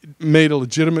made a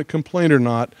legitimate complaint or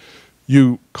not.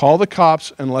 You call the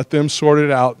cops and let them sort it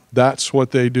out. That's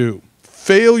what they do.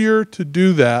 Failure to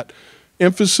do that,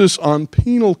 emphasis on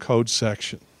penal code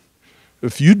section.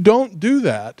 If you don't do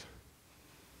that,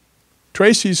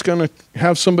 Tracy's going to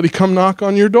have somebody come knock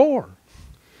on your door.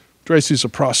 Tracy's a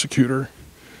prosecutor.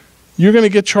 You're going to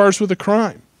get charged with a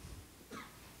crime.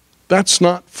 That's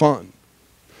not fun.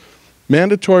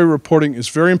 Mandatory reporting is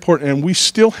very important, and we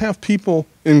still have people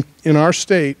in our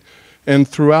state and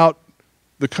throughout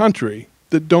the country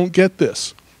that don't get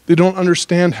this. They don't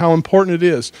understand how important it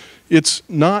is. It's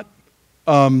not,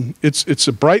 it's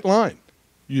a bright line.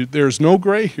 There's no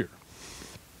gray here.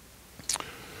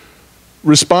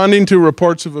 Responding to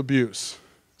reports of abuse.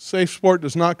 SafeSport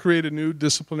does not create a new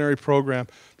disciplinary program.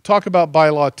 We'll talk about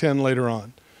Bylaw 10 later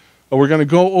on. We're going to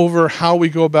go over how we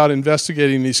go about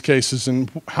investigating these cases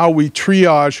and how we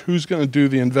triage who's going to do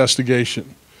the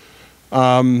investigation.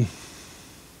 And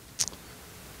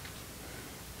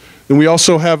we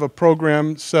also have a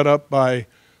program set up by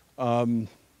the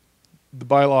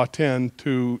Bylaw 10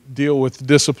 to deal with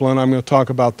discipline. I'm going to talk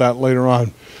about that later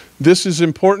on. This is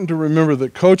important to remember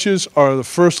that coaches are the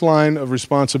first line of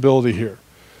responsibility here.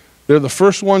 They're the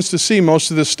first ones to see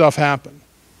most of this stuff happen.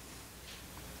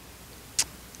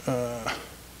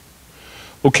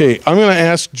 Okay, I'm going to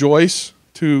ask Joyce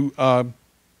to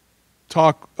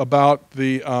talk about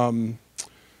the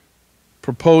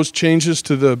proposed changes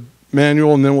to the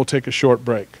manual, and then we'll take a short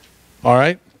break. All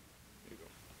right?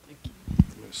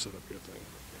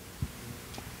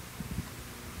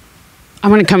 I'm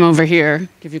going to come over here,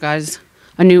 give you guys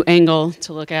a new angle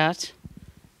to look at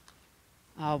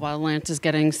while Lance is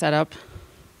getting set up.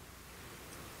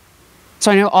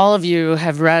 So I know all of you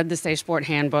have read the SafeSport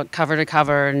handbook cover to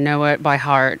cover and know it by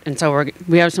heart. And so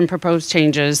we have some proposed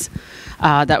changes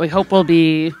that we hope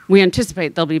we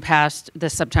anticipate they'll be passed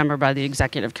this September by the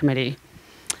executive committee.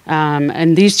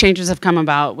 And these changes have come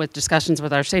about with discussions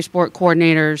with our SafeSport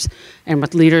coordinators and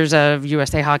with leaders of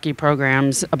USA Hockey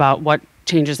programs about what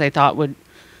changes they thought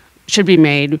should be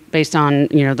made based on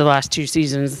the last 2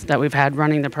 seasons that we've had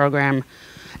running the program,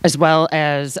 as well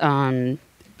as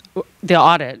the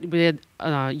audit. We had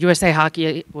USA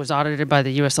Hockey was audited by the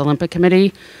U.S. Olympic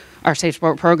Committee. Our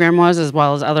SafeSport program was, as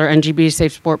well as other NGB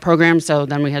SafeSport programs. So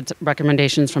then we had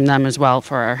recommendations from them as well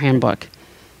for our handbook.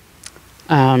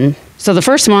 So the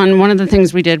first one of the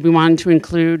things we did, we wanted to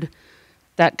include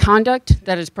that conduct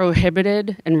that is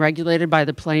prohibited and regulated by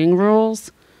the playing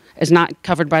rules is not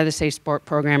covered by the SafeSport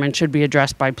program and should be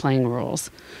addressed by playing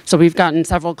rules. So we've gotten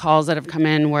several calls that have come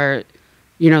in where,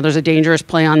 there's a dangerous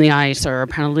play on the ice or a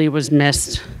penalty was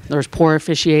missed, there's poor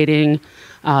officiating,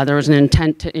 there was an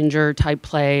intent to injure type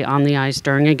play on the ice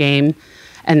during a game,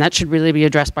 and that should really be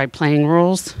addressed by playing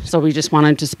rules. So we just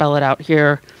wanted to spell it out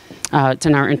here. It's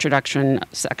in our introduction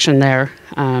section there.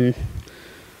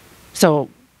 So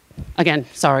again,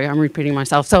 sorry, I'm repeating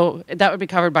myself. So that would be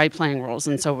covered by playing rules,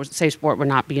 and so SafeSport would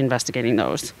not be investigating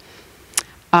those.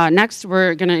 Next,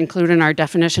 we're going to include in our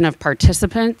definition of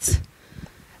participants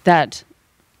that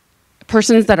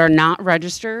persons that are not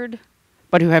registered,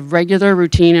 but who have regular,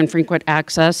 routine, and frequent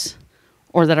access,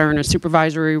 or that are in a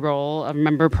supervisory role of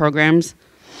member programs,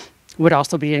 would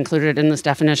also be included in this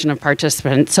definition of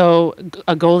participant. So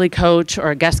a goalie coach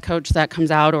or a guest coach that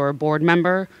comes out, or a board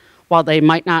member, while they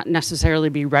might not necessarily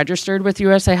be registered with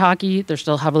USA Hockey, they're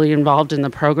still heavily involved in the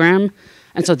program,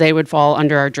 and so they would fall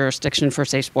under our jurisdiction for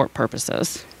SafeSport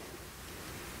purposes.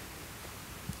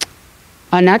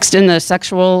 Next, in the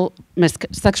sexual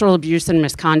abuse and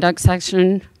misconduct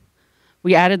section,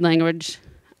 we added language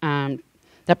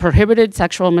that prohibited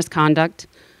sexual misconduct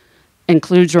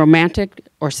includes romantic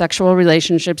or sexual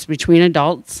relationships between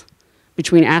adults,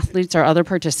 between athletes or other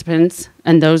participants,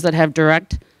 and those that have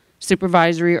direct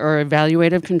supervisory or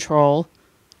evaluative control,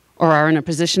 or are in a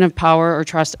position of power or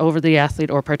trust over the athlete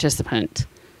or participant.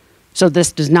 So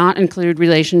this does not include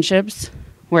relationships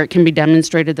where it can be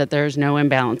demonstrated that there is no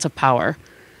imbalance of power.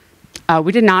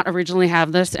 We did not originally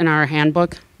have this in our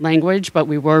handbook language, but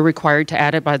we were required to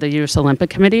add it by the U.S. Olympic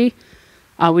Committee.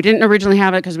 We didn't originally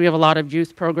have it because we have a lot of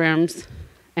youth programs,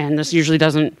 and this usually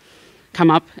doesn't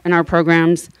come up in our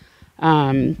programs.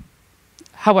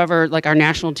 However, like our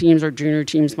national teams or junior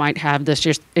teams might have this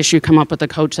issue come up with a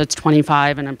coach that's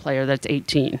 25 and a player that's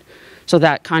 18. So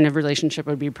that kind of relationship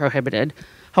would be prohibited.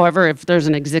 However, if there's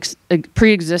a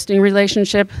pre-existing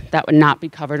relationship, that would not be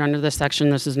covered under this section.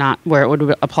 This is not where it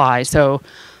would apply. So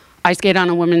I skate on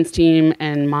a women's team,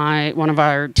 and one of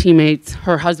our teammates,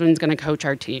 her husband's going to coach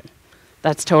our team.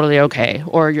 That's totally okay.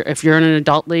 Or if you're in an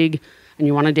adult league and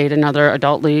you want to date another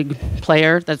adult league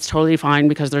player, that's totally fine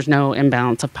because there's no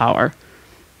imbalance of power.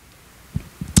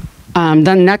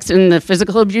 Then next, in the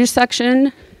physical abuse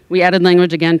section, we added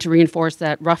language again to reinforce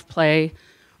that rough play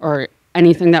or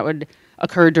anything that would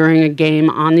occur during a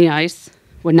game on the ice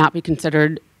would not be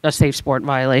considered a SafeSport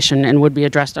violation and would be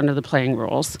addressed under the playing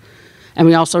rules. And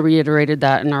we also reiterated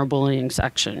that in our bullying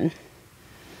section.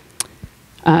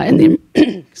 In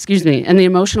the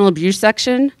emotional abuse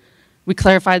section, we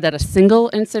clarified that a single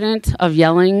incident of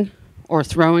yelling or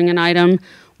throwing an item,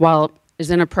 while is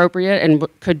inappropriate and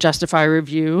could justify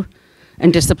review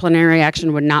and disciplinary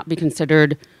action, would not be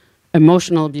considered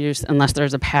emotional abuse unless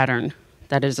there's a pattern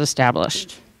that is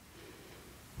established.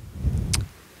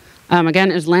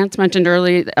 Again, as Lance mentioned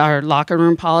earlier, our locker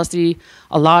room policy,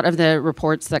 a lot of the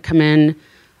reports that come in,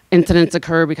 incidents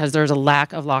occur because there's a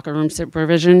lack of locker room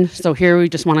supervision. So here we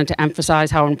just wanted to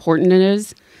emphasize how important it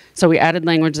is. So we added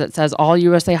language that says all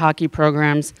USA Hockey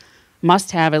programs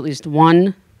must have at least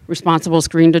one responsible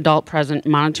screened adult present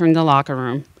monitoring the locker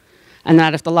room, and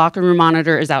that if the locker room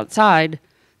monitor is outside,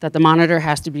 that the monitor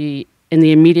has to be in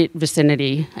the immediate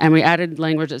vicinity. And we added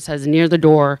language that says near the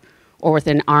door or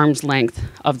within arm's length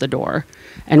of the door.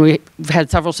 And we've had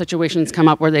several situations come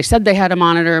up where they said they had a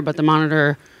monitor, but the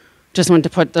monitor just went to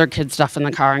put their kids' stuff in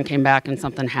the car and came back and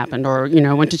something happened, or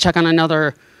went to check on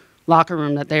another locker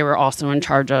room that they were also in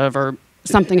charge of, or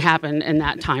something happened in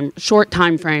that short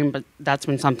time frame, but that's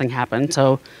when something happened.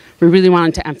 So we really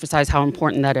wanted to emphasize how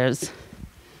important that is.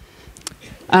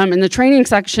 In the training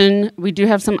section, we do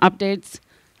have some updates.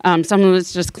 Some of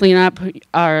it's just cleanup.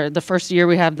 The first year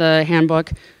we have the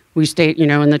handbook, we state, in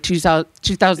the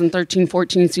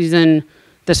 2013-14 season,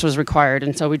 this was required.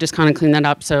 And so we just kind of clean that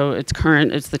up so it's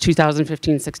current. It's the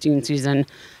 2015-16 season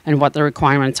and what the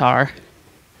requirements are.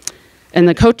 In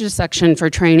the coaches section for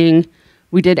training,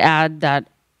 we did add that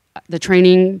the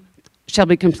training shall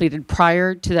be completed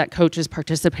prior to that coach's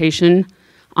participation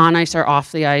on ice or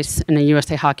off the ice in a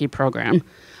USA Hockey program.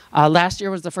 Last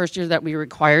year was the first year that we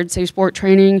required SafeSport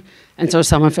training, and so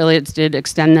some affiliates did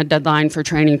extend the deadline for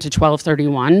training to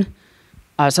 12/31.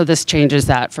 So this changes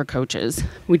that for coaches.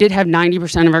 We did have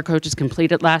 90% of our coaches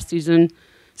complete it last season,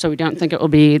 so we don't think it will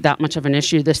be that much of an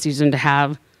issue this season to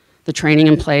have the training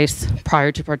in place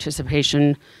prior to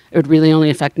participation. It would really only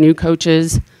affect new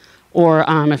coaches, or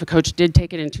if a coach did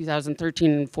take it in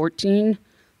 2013 and 14,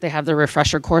 They have the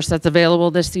refresher course that's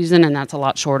available this season, and that's a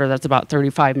lot shorter. That's about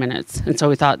 35 minutes. And so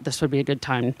we thought this would be a good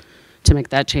time to make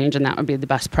that change, and that would be the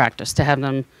best practice, to have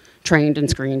them trained and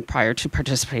screened prior to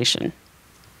participation.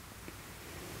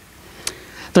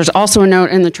 There's also a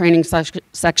note in the training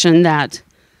section that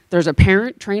there's a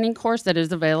parent training course that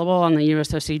is available on the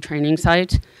USOC training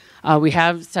site. We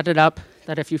have set it up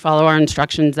that if you follow our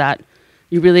instructions that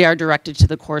you really are directed to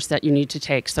the course that you need to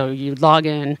take. So you log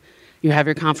in, you have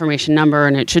your confirmation number,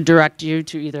 and it should direct you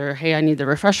to either, hey, I need the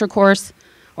refresher course,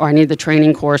 or I need the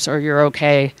training course, or you're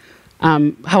okay.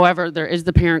 However, there is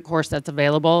the parent course that's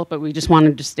available, but we just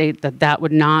wanted to state that that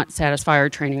would not satisfy our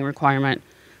training requirement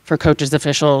for coaches,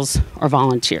 officials, or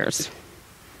volunteers.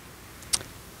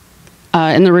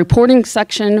 In the reporting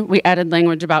section, we added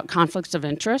language about conflicts of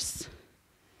interest.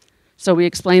 So we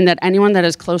explained that anyone that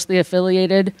is closely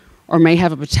affiliated or may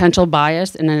have a potential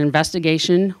bias in an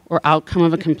investigation or outcome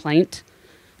of a complaint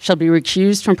shall be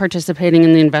recused from participating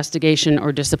in the investigation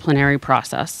or disciplinary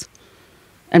process.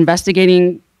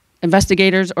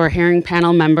 Investigators or hearing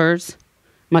panel members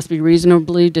must be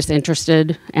reasonably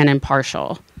disinterested and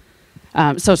impartial.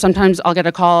 So sometimes I'll get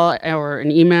a call or an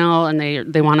email and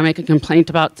they want to make a complaint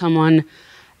about someone,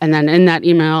 and then in that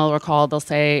email or call they'll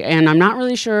say, and I'm not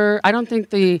really sure, I don't think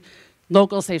the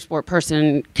local SafeSport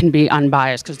person can be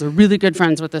unbiased because they're really good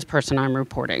friends with this person I'm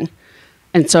reporting.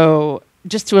 And so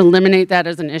just to eliminate that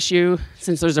as an issue,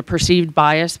 since there's a perceived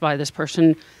bias by this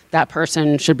person, that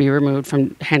person should be removed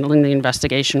from handling the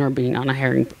investigation or being on a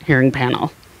hearing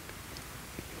panel.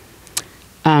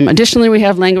 Additionally, we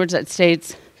have language that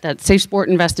states that SafeSport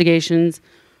investigations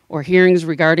or hearings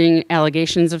regarding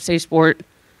allegations of SafeSport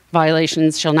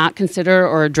violations shall not consider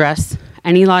or address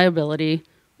any liability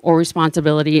or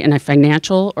responsibility in a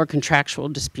financial or contractual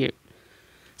dispute.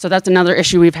 So that's another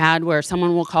issue we've had where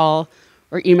someone will call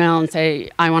or email and say,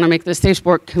 I want to make this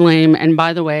SafeSport claim, and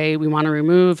by the way, we want to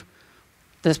remove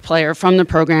this player from the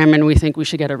program and we think we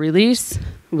should get a release,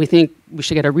 we think we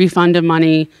should get a refund of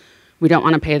money, we don't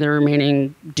want to pay the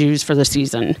remaining dues for the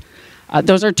season.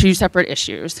 Those are two separate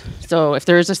issues. So if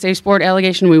there is a SafeSport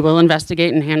allegation, we will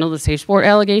investigate and handle the SafeSport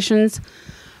allegations,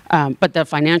 but the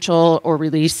financial or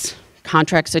release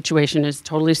contract situation is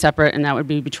totally separate, and that would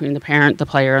be between the parent, the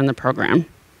player, and the program.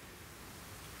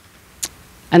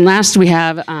 And last we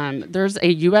have, there's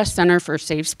a U.S. Center for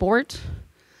SafeSport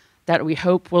that we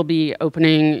hope will be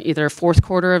opening either fourth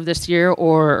quarter of this year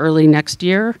or early next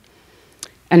year.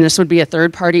 And this would be a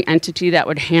third-party entity that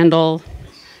would handle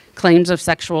claims of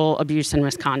sexual abuse and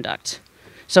misconduct.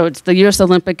 So it's the U.S.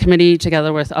 Olympic Committee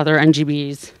together with other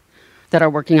NGBs that are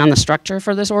working on the structure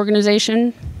for this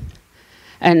organization.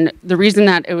 And the reason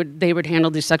that they would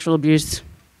handle these sexual abuse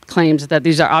claims is that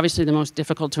these are obviously the most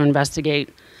difficult to investigate,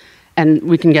 and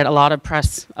we can get a lot of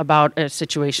press about a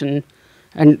situation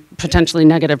and potentially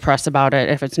negative press about it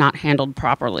if it's not handled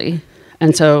properly.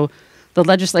 And so the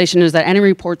legislation is that any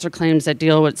reports or claims that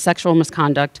deal with sexual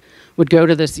misconduct would go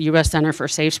to this U.S. Center for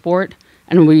SafeSport,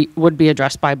 and we would be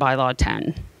addressed by Bylaw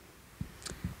 10.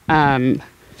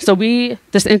 So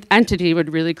this entity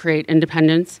would really create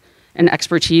independence and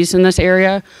expertise in this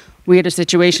area. We had a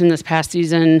situation this past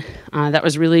season that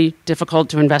was really difficult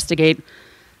to investigate.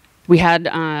 We had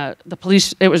the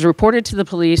police, it was reported to the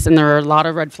police, and there were a lot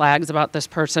of red flags about this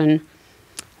person.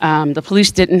 The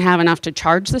police didn't have enough to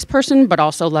charge this person, but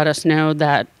also let us know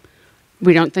that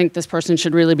we don't think this person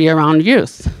should really be around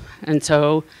youth. And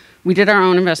so we did our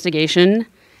own investigation,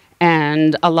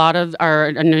 and a lot of our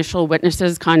initial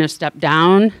witnesses kind of stepped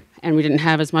down, and we didn't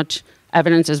have as much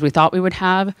evidence as we thought we would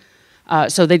have.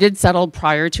 So they did settle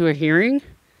prior to a hearing,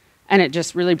 and it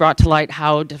just really brought to light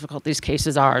how difficult these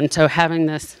cases are. And so having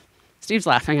this, Steve's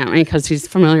laughing at me because he's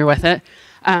familiar with it,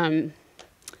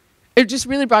 it just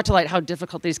really brought to light how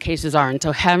difficult these cases are. And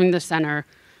so having the center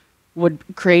would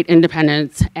create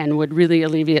independence and would really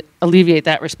alleviate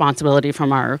that responsibility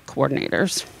from our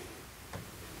coordinators.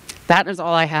 That is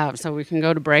all I have, so we can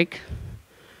go to break,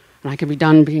 and I can be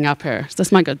done being up here. Is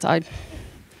this my good side?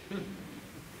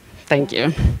 Thank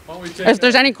you. If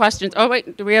there's any questions, oh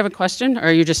wait, do we have a question, or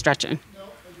are you just stretching? No,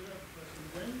 I do have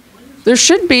a question. There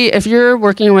should be, if you're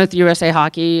working with USA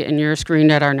Hockey and you're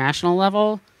screened at our national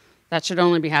level, that should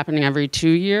only be happening every 2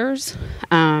 years.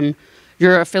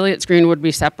 Your affiliate screen would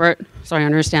be separate, so I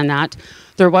understand that.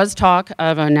 There was talk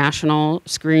of a national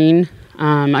screen.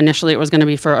 Initially it was gonna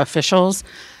be for officials,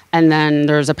 and then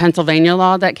there's a Pennsylvania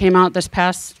law that came out this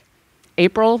past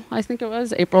April, I think it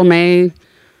was, April, May.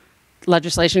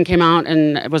 Legislation came out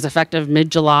and it was effective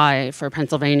mid-July for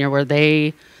Pennsylvania, where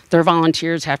their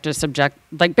volunteers have to subject,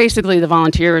 like basically the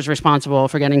volunteer is responsible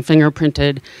for getting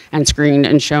fingerprinted and screened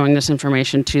and showing this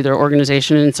information to their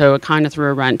organization, and so it kind of threw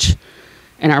a wrench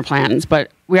in our plans.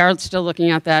 But we are still looking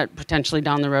at that potentially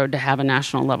down the road to have a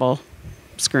national level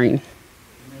screen. And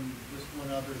then just one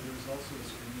other, there's also a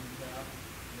screening cap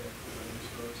that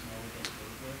stores and all of that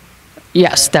goes with.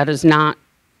 Yes, that is not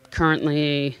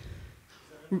currently.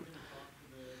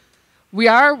 We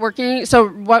are working, so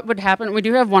what would happen, we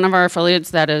do have one of our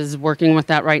affiliates that is working with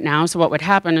that right now. So what would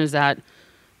happen is that,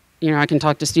 I can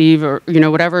talk to Steve or,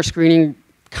 whatever screening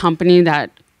company that,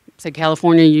 say,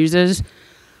 California uses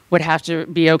would have to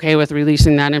be okay with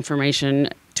releasing that information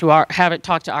to have it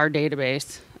talk to our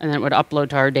database, and then it would upload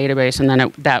to our database, and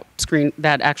then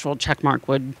that actual check mark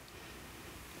would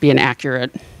be an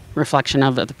accurate reflection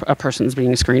of a person's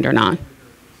being screened or not.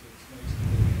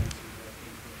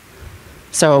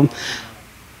 So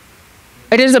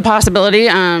it is a possibility.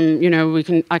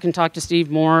 I can talk to Steve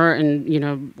more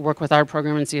and work with our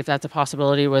program and see if that's a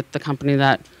possibility with the company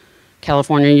that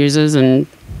California uses. And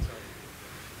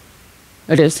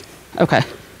it is okay.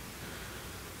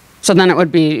 So then it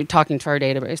would be talking to our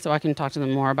database. So I can talk to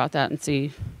them more about that and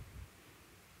see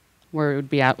where it would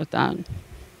be at with that.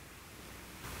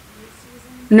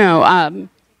 No.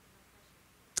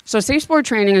 So SafeSport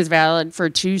training is valid for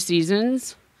 2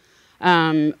 seasons.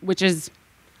 Which is,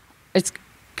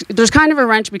 there's kind of a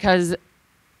wrench because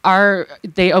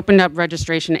they opened up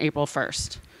registration April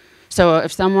 1st. So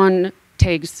if someone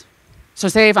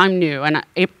say if I'm new and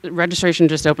registration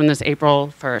just opened this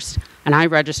April 1st, and I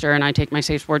register and I take my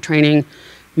SafeSport training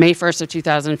May 1st of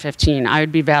 2015, I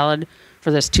would be valid for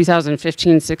this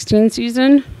 2015-16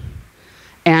 season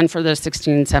and for the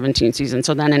 16-17 season.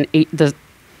 So then the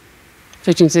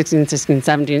 15, 16, 16,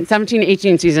 17, 17,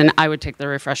 18 season, I would take the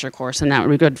refresher course, and that would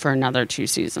be good for another 2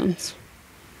 seasons.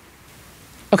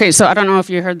 Okay, so I don't know if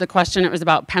you heard the question. It was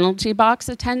about penalty box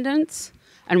attendance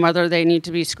and whether they need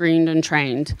to be screened and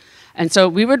trained. And so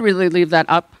we would really leave that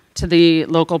up to the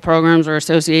local programs or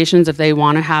associations if they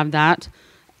want to have that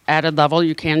added level.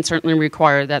 You can certainly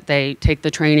require that they take the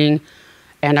training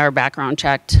and are background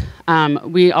checked.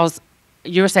 We also,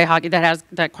 USA Hockey,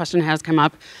 that question has come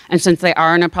up, and since they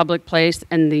are in a public place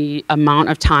and the amount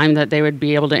of time that they would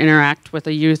be able to interact with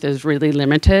the youth is really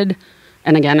limited,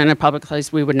 and again, in a public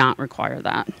place, we would not require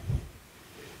that.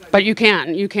 But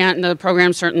the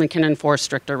program certainly can enforce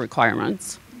stricter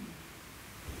requirements.